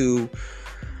go to,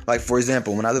 like, for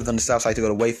example, when I lived on the south side, I used to go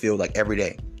to Wayfield like every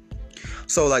day.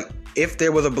 So, like, if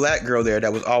there was a black girl there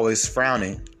that was always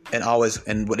frowning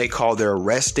and what they call their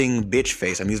resting bitch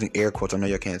face, I'm using air quotes. I know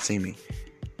y'all can't see me.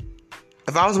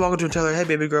 If I was walking to her and tell her, hey,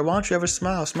 baby girl, why don't you ever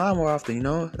smile more often? You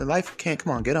know, life can't.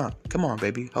 Come on, get up. Come on,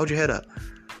 baby, hold your head up.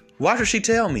 Watch what she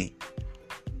tell me.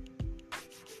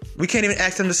 We can't even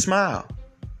ask them to smile.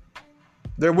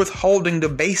 They're withholding the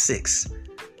basics.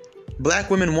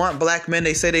 Black women want black men.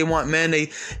 They say they want men. They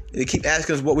keep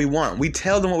asking us what we want. We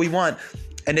tell them what we want,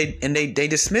 and they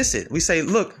dismiss it. We say,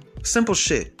 look, simple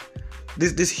shit.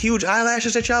 This huge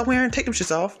eyelashes that y'all wearing, take them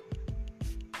shits off.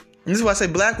 And this is why I say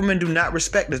black women do not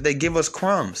respect us. They give us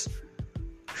crumbs.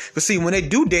 But see, when they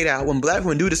do date out, when black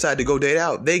women do decide to go date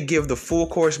out, they give the full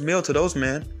course meal to those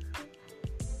men.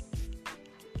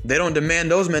 They don't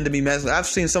demand those men to be masculine. I've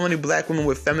seen so many black women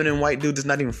with feminine white dudes. It's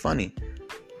not even funny.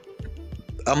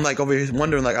 I'm like over here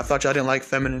wondering, like, I thought y'all didn't like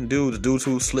feminine dudes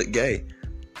who slick gay.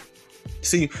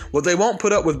 See, what they won't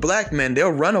put up with black men,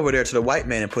 they'll run over there to the white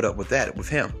man and put up with that, with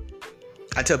him.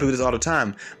 I tell people this all the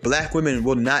time. Black women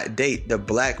will not date the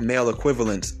black male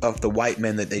equivalents of the white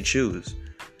men that they choose.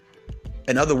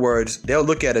 In other words, they'll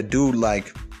look at a dude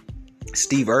like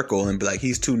Steve Urkel and be like,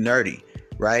 he's too nerdy,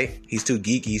 right? He's too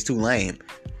geeky, he's too lame.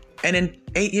 And then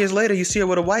 8 years later, you see her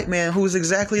with a white man who is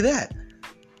exactly that.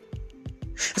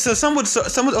 So some would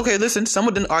okay, listen, some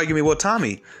would then argue me, well,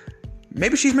 Tommy,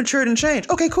 maybe she's matured and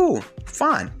changed. Okay, cool,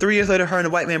 fine. 3 years later, her and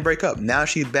the white man break up. Now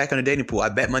she's back on the dating pool. I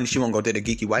bet money she won't go date a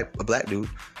geeky a black dude.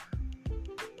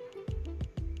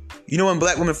 You know when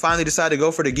black women finally decide to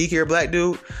go for the geekier black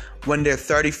dude? When they're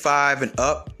 35 and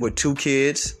up with 2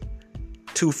 kids,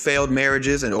 2 failed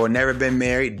marriages, or never been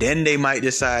married. Then they might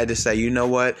decide to say, you know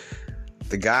what?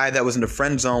 The guy that was in the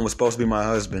friend zone was supposed to be my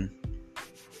husband.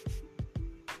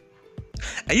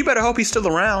 And you better hope he's still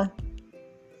around.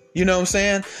 You know what I'm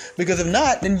saying? Because if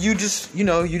not, then you just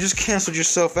canceled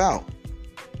yourself out.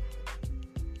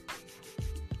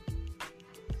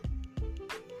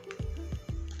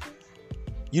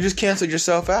 You just canceled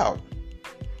yourself out.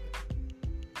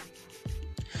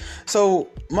 So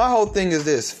my whole thing is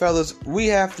this, fellas, we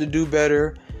have to do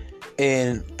better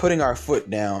in putting our foot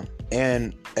down.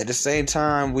 And at the same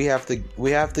time, we have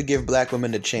to give black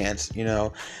women a chance, you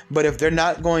know. But if they're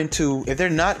not going to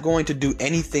do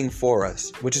anything for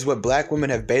us, which is what black women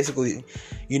have basically,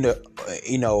 you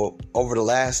know, over the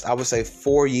last, I would say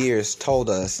 4 years told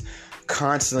us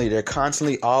constantly, they're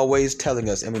constantly always telling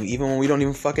us. I mean, even when we don't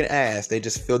even fucking ask, they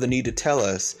just feel the need to tell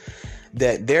us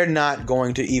that they're not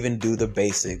going to even do the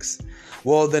basics.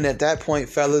 Well, then at that point,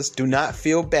 fellas, do not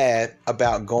feel bad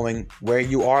about going where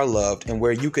you are loved and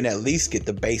where you can at least get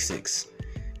the basics.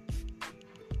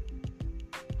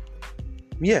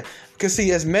 Yeah, because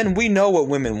see, as men, we know what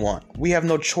women want. We have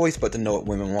no choice but to know what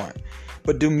women want.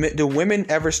 But do women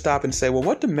ever stop and say, well,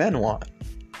 what do men want?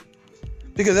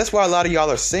 Because that's why a lot of y'all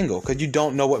are single, because you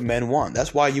don't know what men want.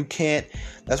 That's why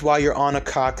you're on a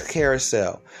cock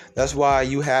carousel. That's why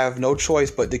you have no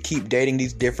choice but to keep dating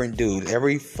these different dudes.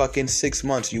 Every fucking 6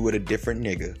 months you with a different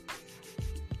nigga.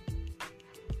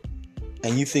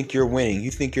 And you think you're winning.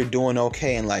 You think you're doing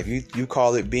okay in life. You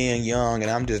call it being young and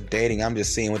I'm just dating. I'm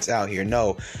just seeing what's out here.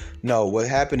 No. What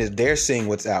happened is they're seeing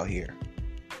what's out here.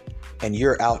 And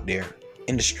you're out there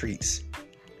in the streets.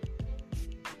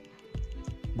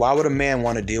 Why would a man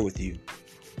want to deal with you?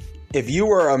 If you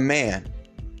were a man,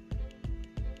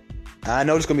 I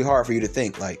know it's going to be hard for you to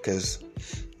think, like, because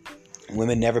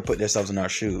women never put themselves in our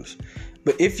shoes.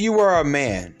 But if you were a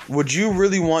man, would you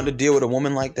really want to deal with a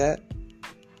woman like that?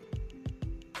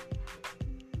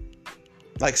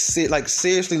 Like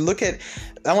seriously,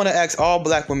 I want to ask all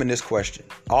black women this question.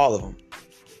 All of them.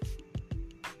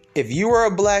 If you were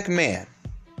a black man,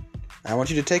 I want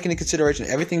you to take into consideration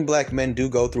everything black men do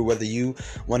go through, whether you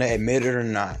want to admit it or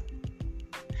not.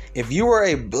 If you were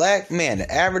a black man,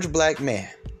 the average black man,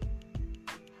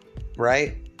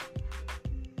 right?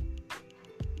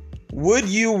 Would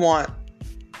you want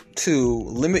to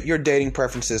limit your dating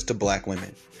preferences to black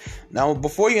women? Now,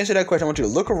 before you answer that question, I want you to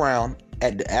look around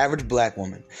at the average black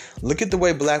woman. Look at the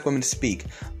way black women speak.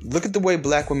 Look at the way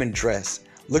black women dress.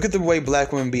 Look at the way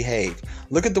black women behave.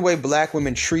 Look at the way black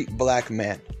women treat black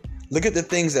men. Look at the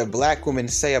things that black women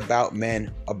say about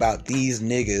men, about these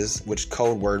niggas, which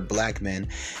code word black men,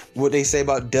 what they say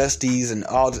about dusties and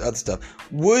all this other stuff.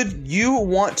 Would you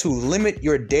want to limit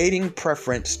your dating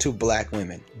preference to black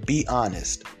women? Be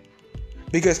honest.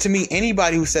 Because to me,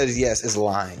 anybody who says yes is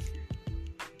lying.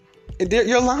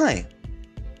 You're lying.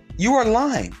 You are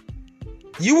lying.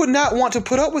 You would not want to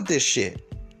put up with this shit.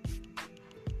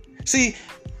 See,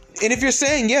 and if you're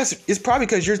saying yes, it's probably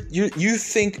because you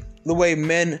think the way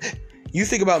you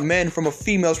think about men from a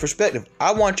female's perspective.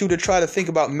 I want you to try to think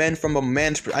about men from a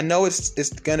man's perspective. I know it's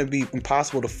going to be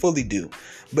impossible to fully do,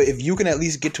 but if you can at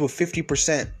least get to a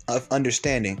 50% of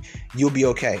understanding, you'll be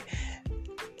okay.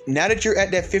 Now that you're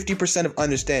at that 50% of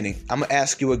understanding, I'm going to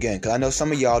ask you again, because I know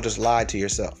some of y'all just lied to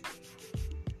yourself.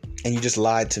 And you just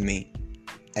lied to me.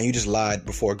 And you just lied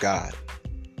before God,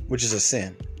 which is a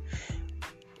sin.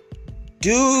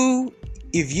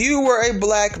 If you were a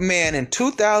black man in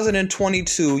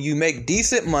 2022, you make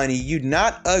decent money, you're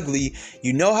not ugly,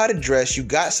 you know how to dress, you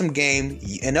got some game.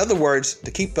 In other words, to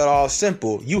keep that all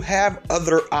simple, you have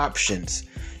other options.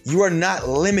 You are not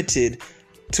limited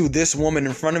to this woman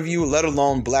in front of you, let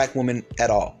alone black women at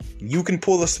all. You can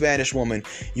pull a Spanish woman,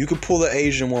 you can pull an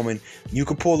Asian woman, you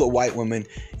can pull a white woman,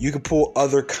 you can pull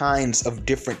other kinds of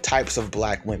different types of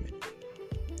black women.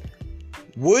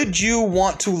 Would you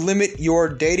want to limit your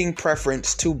dating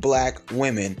preference to black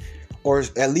women, or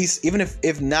at least, even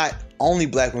if not only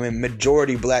black women,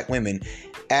 majority black women,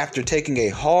 after taking a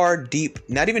hard, deep,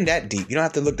 not even that deep, you don't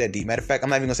have to look that deep. Matter of fact, I'm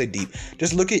not even gonna say deep.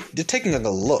 Just taking a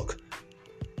look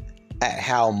at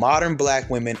how modern black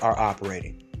women are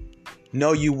operating.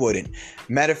 No, you wouldn't.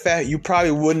 Matter of fact, you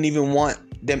probably wouldn't even want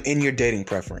them in your dating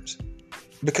preference,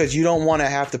 because you don't want to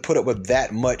have to put up with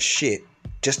that much shit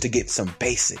just to get some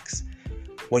basics,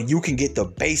 when you can get the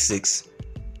basics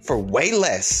for way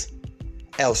less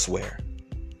elsewhere.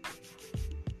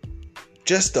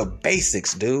 Just the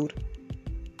basics, dude.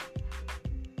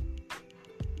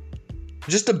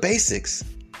 Just the basics.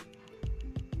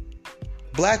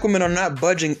 Black women are not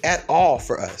budging at all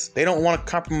for us. They don't want to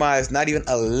compromise, not even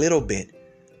a little bit.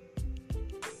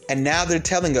 And now they're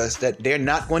telling us that they're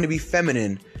not going to be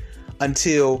feminine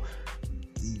until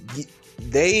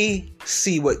they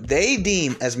see what they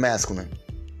deem as masculine.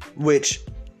 Which,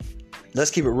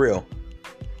 let's keep it real.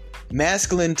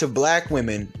 Masculine to black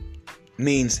women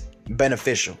means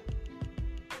beneficial.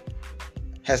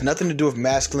 Has nothing to do with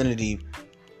masculinity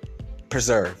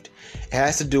preserved. It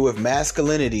has to do with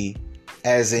masculinity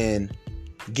as in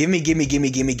give me.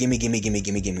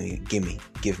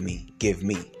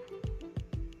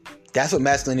 That's what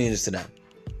masculinity is to them.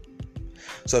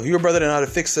 So if your brother don't know how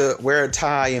to wear a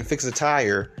tie and fix a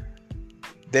tire,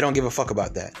 they don't give a fuck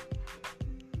about that.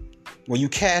 When you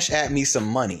cash at me some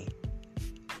money,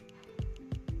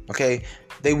 okay,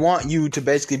 they want you to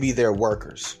basically be their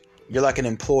workers. You're like an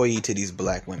employee to these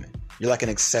black women. You're like an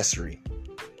accessory.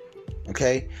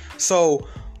 Okay? So,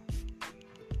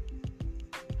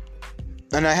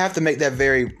 and I have to make that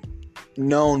very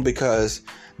known, because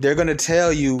they're going to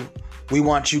tell you, we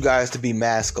want you guys to be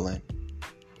masculine.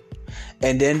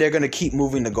 And then they're going to keep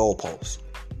moving the goalposts.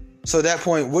 So at that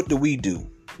point, what do?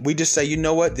 We just say, you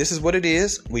know what? This is what it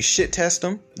is. We shit test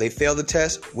them. They fail the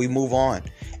test. We move on.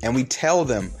 And we tell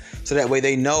them, so that way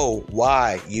they know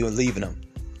why you're leaving them.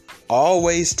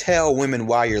 Always tell women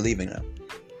why you're leaving them.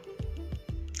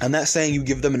 I'm not saying you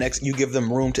give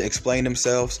them room to explain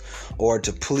themselves, or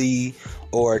to plead,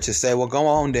 or to say, well, go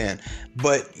on then.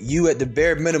 But you, at the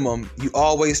bare minimum, you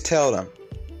always tell them.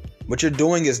 What you're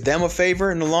doing is them a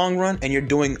favor in the long run, and you're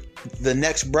doing the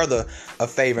next brother a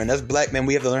favor. And as black men,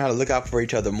 we have to learn how to look out for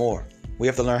each other more. We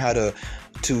have to learn how to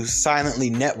silently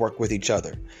network with each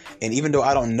other. And even though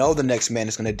I don't know the next man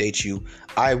that's going to date you,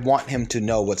 I want him to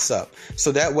know what's up.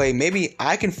 So that way, maybe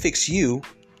I can fix you,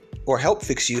 or help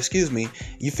fix you,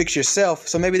 you fix yourself.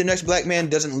 So maybe the next black man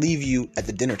doesn't leave you at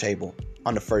the dinner table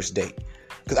on the first date.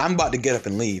 Because I'm about to get up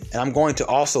and leave. And I'm going to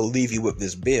also leave you with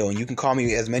this bill. And you can call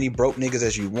me as many broke niggas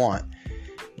as you want.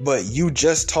 But you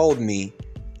just told me,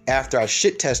 after I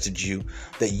shit tested you,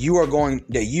 that you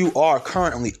are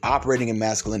currently operating in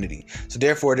masculinity. So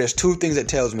therefore, there's two things that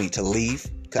tells me to leave.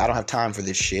 Because I don't have time for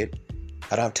this shit.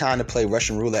 I don't have time to play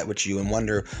Russian roulette with you and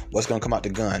wonder what's going to come out the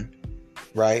gun.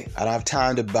 Right? I don't have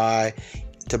time to buy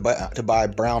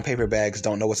brown paper bags,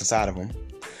 don't know what's inside of them.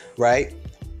 Right?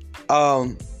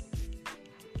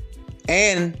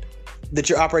 And that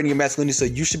you're operating your masculinity, so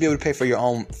you should be able to pay for your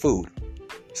own food.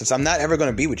 Since I'm not ever going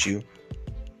to be with you,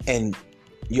 and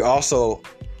you're also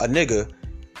a nigga,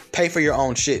 pay for your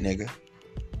own shit, nigga.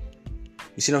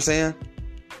 You see what I'm saying?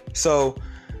 So,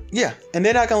 yeah. And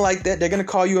they're not going to like that. They're going to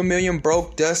call you a million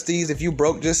broke dusties. If you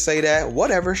broke, just say that.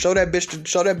 Whatever. Show that bitch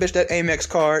that Amex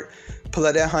card. Pull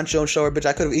out that huncho and show her, bitch,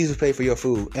 I could have easily paid for your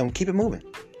food. And keep it moving.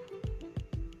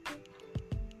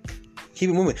 Keep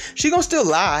it moving. She gonna still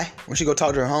lie when she go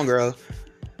talk to her homegirls.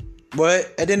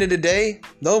 But at the end of the day,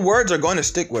 those words are going to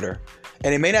stick with her.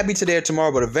 And it may not be today or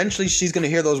tomorrow, but eventually she's going to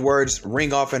hear those words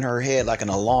ring off in her head like an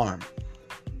alarm.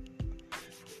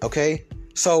 Okay?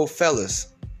 So,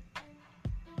 fellas,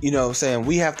 saying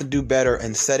we have to do better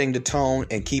in setting the tone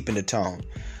and keeping the tone.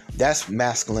 That's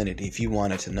masculinity, if you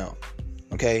wanted to know.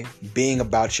 Okay? Being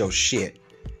about your shit.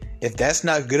 If that's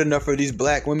not good enough for these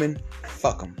black women,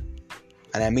 fuck them.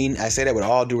 And I say that with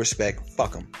all due respect.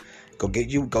 Fuck them. Go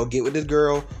get with this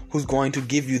girl who's going to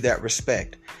give you that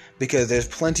respect. Because there's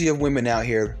plenty of women out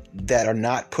here that are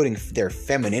not putting their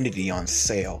femininity on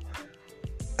sale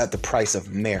at the price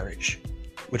of marriage.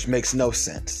 Which makes no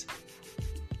sense.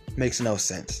 Makes no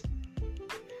sense.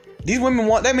 These women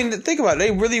want, I mean, think about it.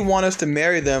 They really want us to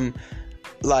marry them,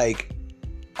 like,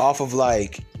 off of,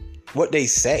 like, what they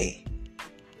say.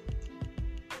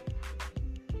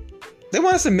 They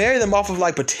want us to marry them off of,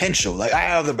 like, potential. Like, I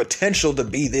have the potential to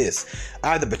be this.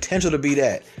 I have the potential to be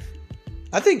that.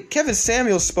 I think Kevin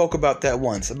Samuels spoke about that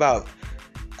once. I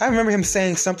remember him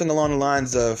saying something along the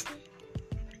lines of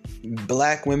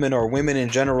black women or women in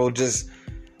general just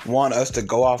want us to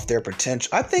go off their potential.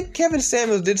 I think Kevin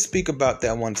Samuels did speak about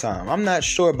that one time. I'm not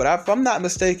sure, but if I'm not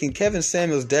mistaken, Kevin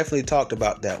Samuels definitely talked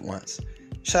about that once.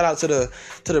 Shout out to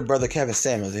the brother Kevin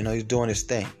Samuels. You know, he's doing his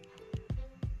thing.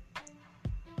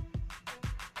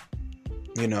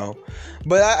 You know,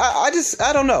 but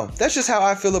I don't know. That's just how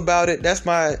I feel about it. That's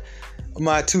my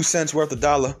 2 cents worth of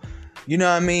dollar. You know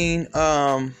what I mean?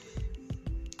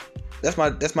 That's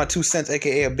my 2 cents,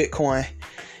 aka a Bitcoin.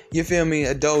 You feel me?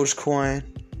 A Dogecoin.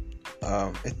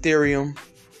 Ethereum,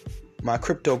 my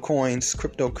crypto coins,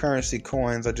 cryptocurrency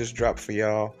coins I just dropped for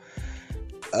y'all.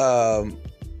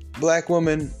 Black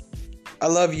woman, I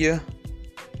love you.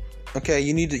 Okay,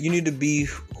 you need to be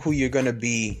who you're gonna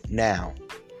be now.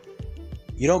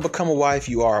 You don't become a wife,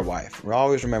 you are a wife.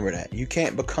 Always remember that. You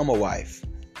can't become a wife.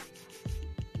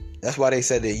 That's why they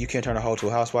said that you can't turn a hoe to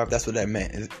a housewife. That's what that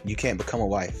meant. You can't become a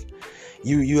wife.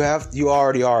 You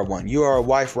already are one. You are a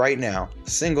wife right now,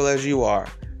 single as you are.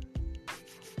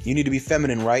 You need to be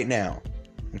feminine right now,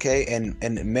 okay? And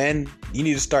men, you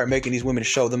need to start making these women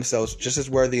show themselves just as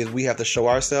worthy as we have to show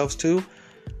ourselves too.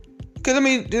 Because, I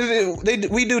mean,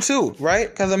 we do too,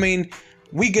 right? Because, I mean,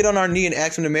 we get on our knee and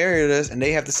ask them to marry us, and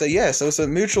they have to say yes. So it's a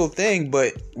mutual thing,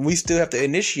 but we still have to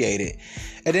initiate it.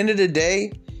 At the end of the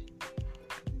day,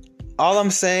 all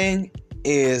I'm saying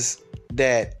is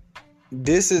that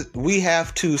we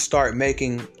have to start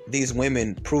making these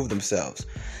women prove themselves.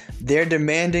 They're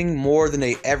demanding more than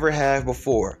they ever have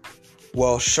before.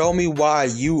 Well, show me why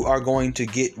you are going to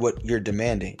get what you're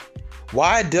demanding.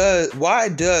 Why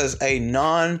does a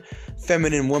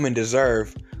non-feminine woman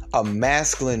deserve a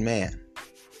masculine man?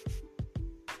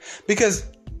 Because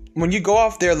when you go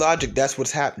off their logic, that's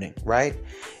what's happening, right?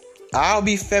 I'll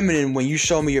be feminine when you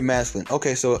show me you're masculine.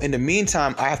 Okay, so in the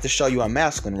meantime, I have to show you I'm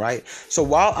masculine, right? So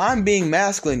while I'm being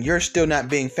masculine, you're still not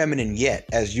being feminine yet,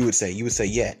 as you would say. You would say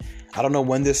yet. I don't know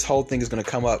when this whole thing is going to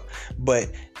come up,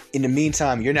 but in the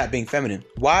meantime, you're not being feminine.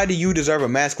 Why do you deserve a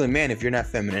masculine man if you're not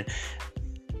feminine?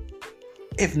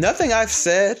 If nothing I've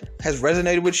said has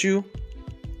resonated with you,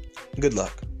 good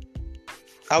luck.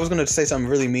 I was going to say something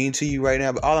really mean to you right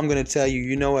now, but all I'm going to tell you,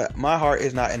 you know what? My heart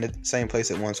is not in the same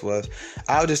place it once was.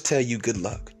 I'll just tell you good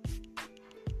luck.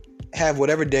 Have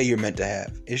whatever day you're meant to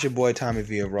have. It's your boy Tommy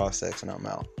V of Raw Sex, and I'm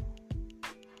out.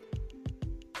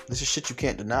 This is shit you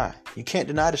can't deny. You can't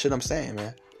deny the shit I'm saying,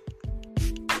 man.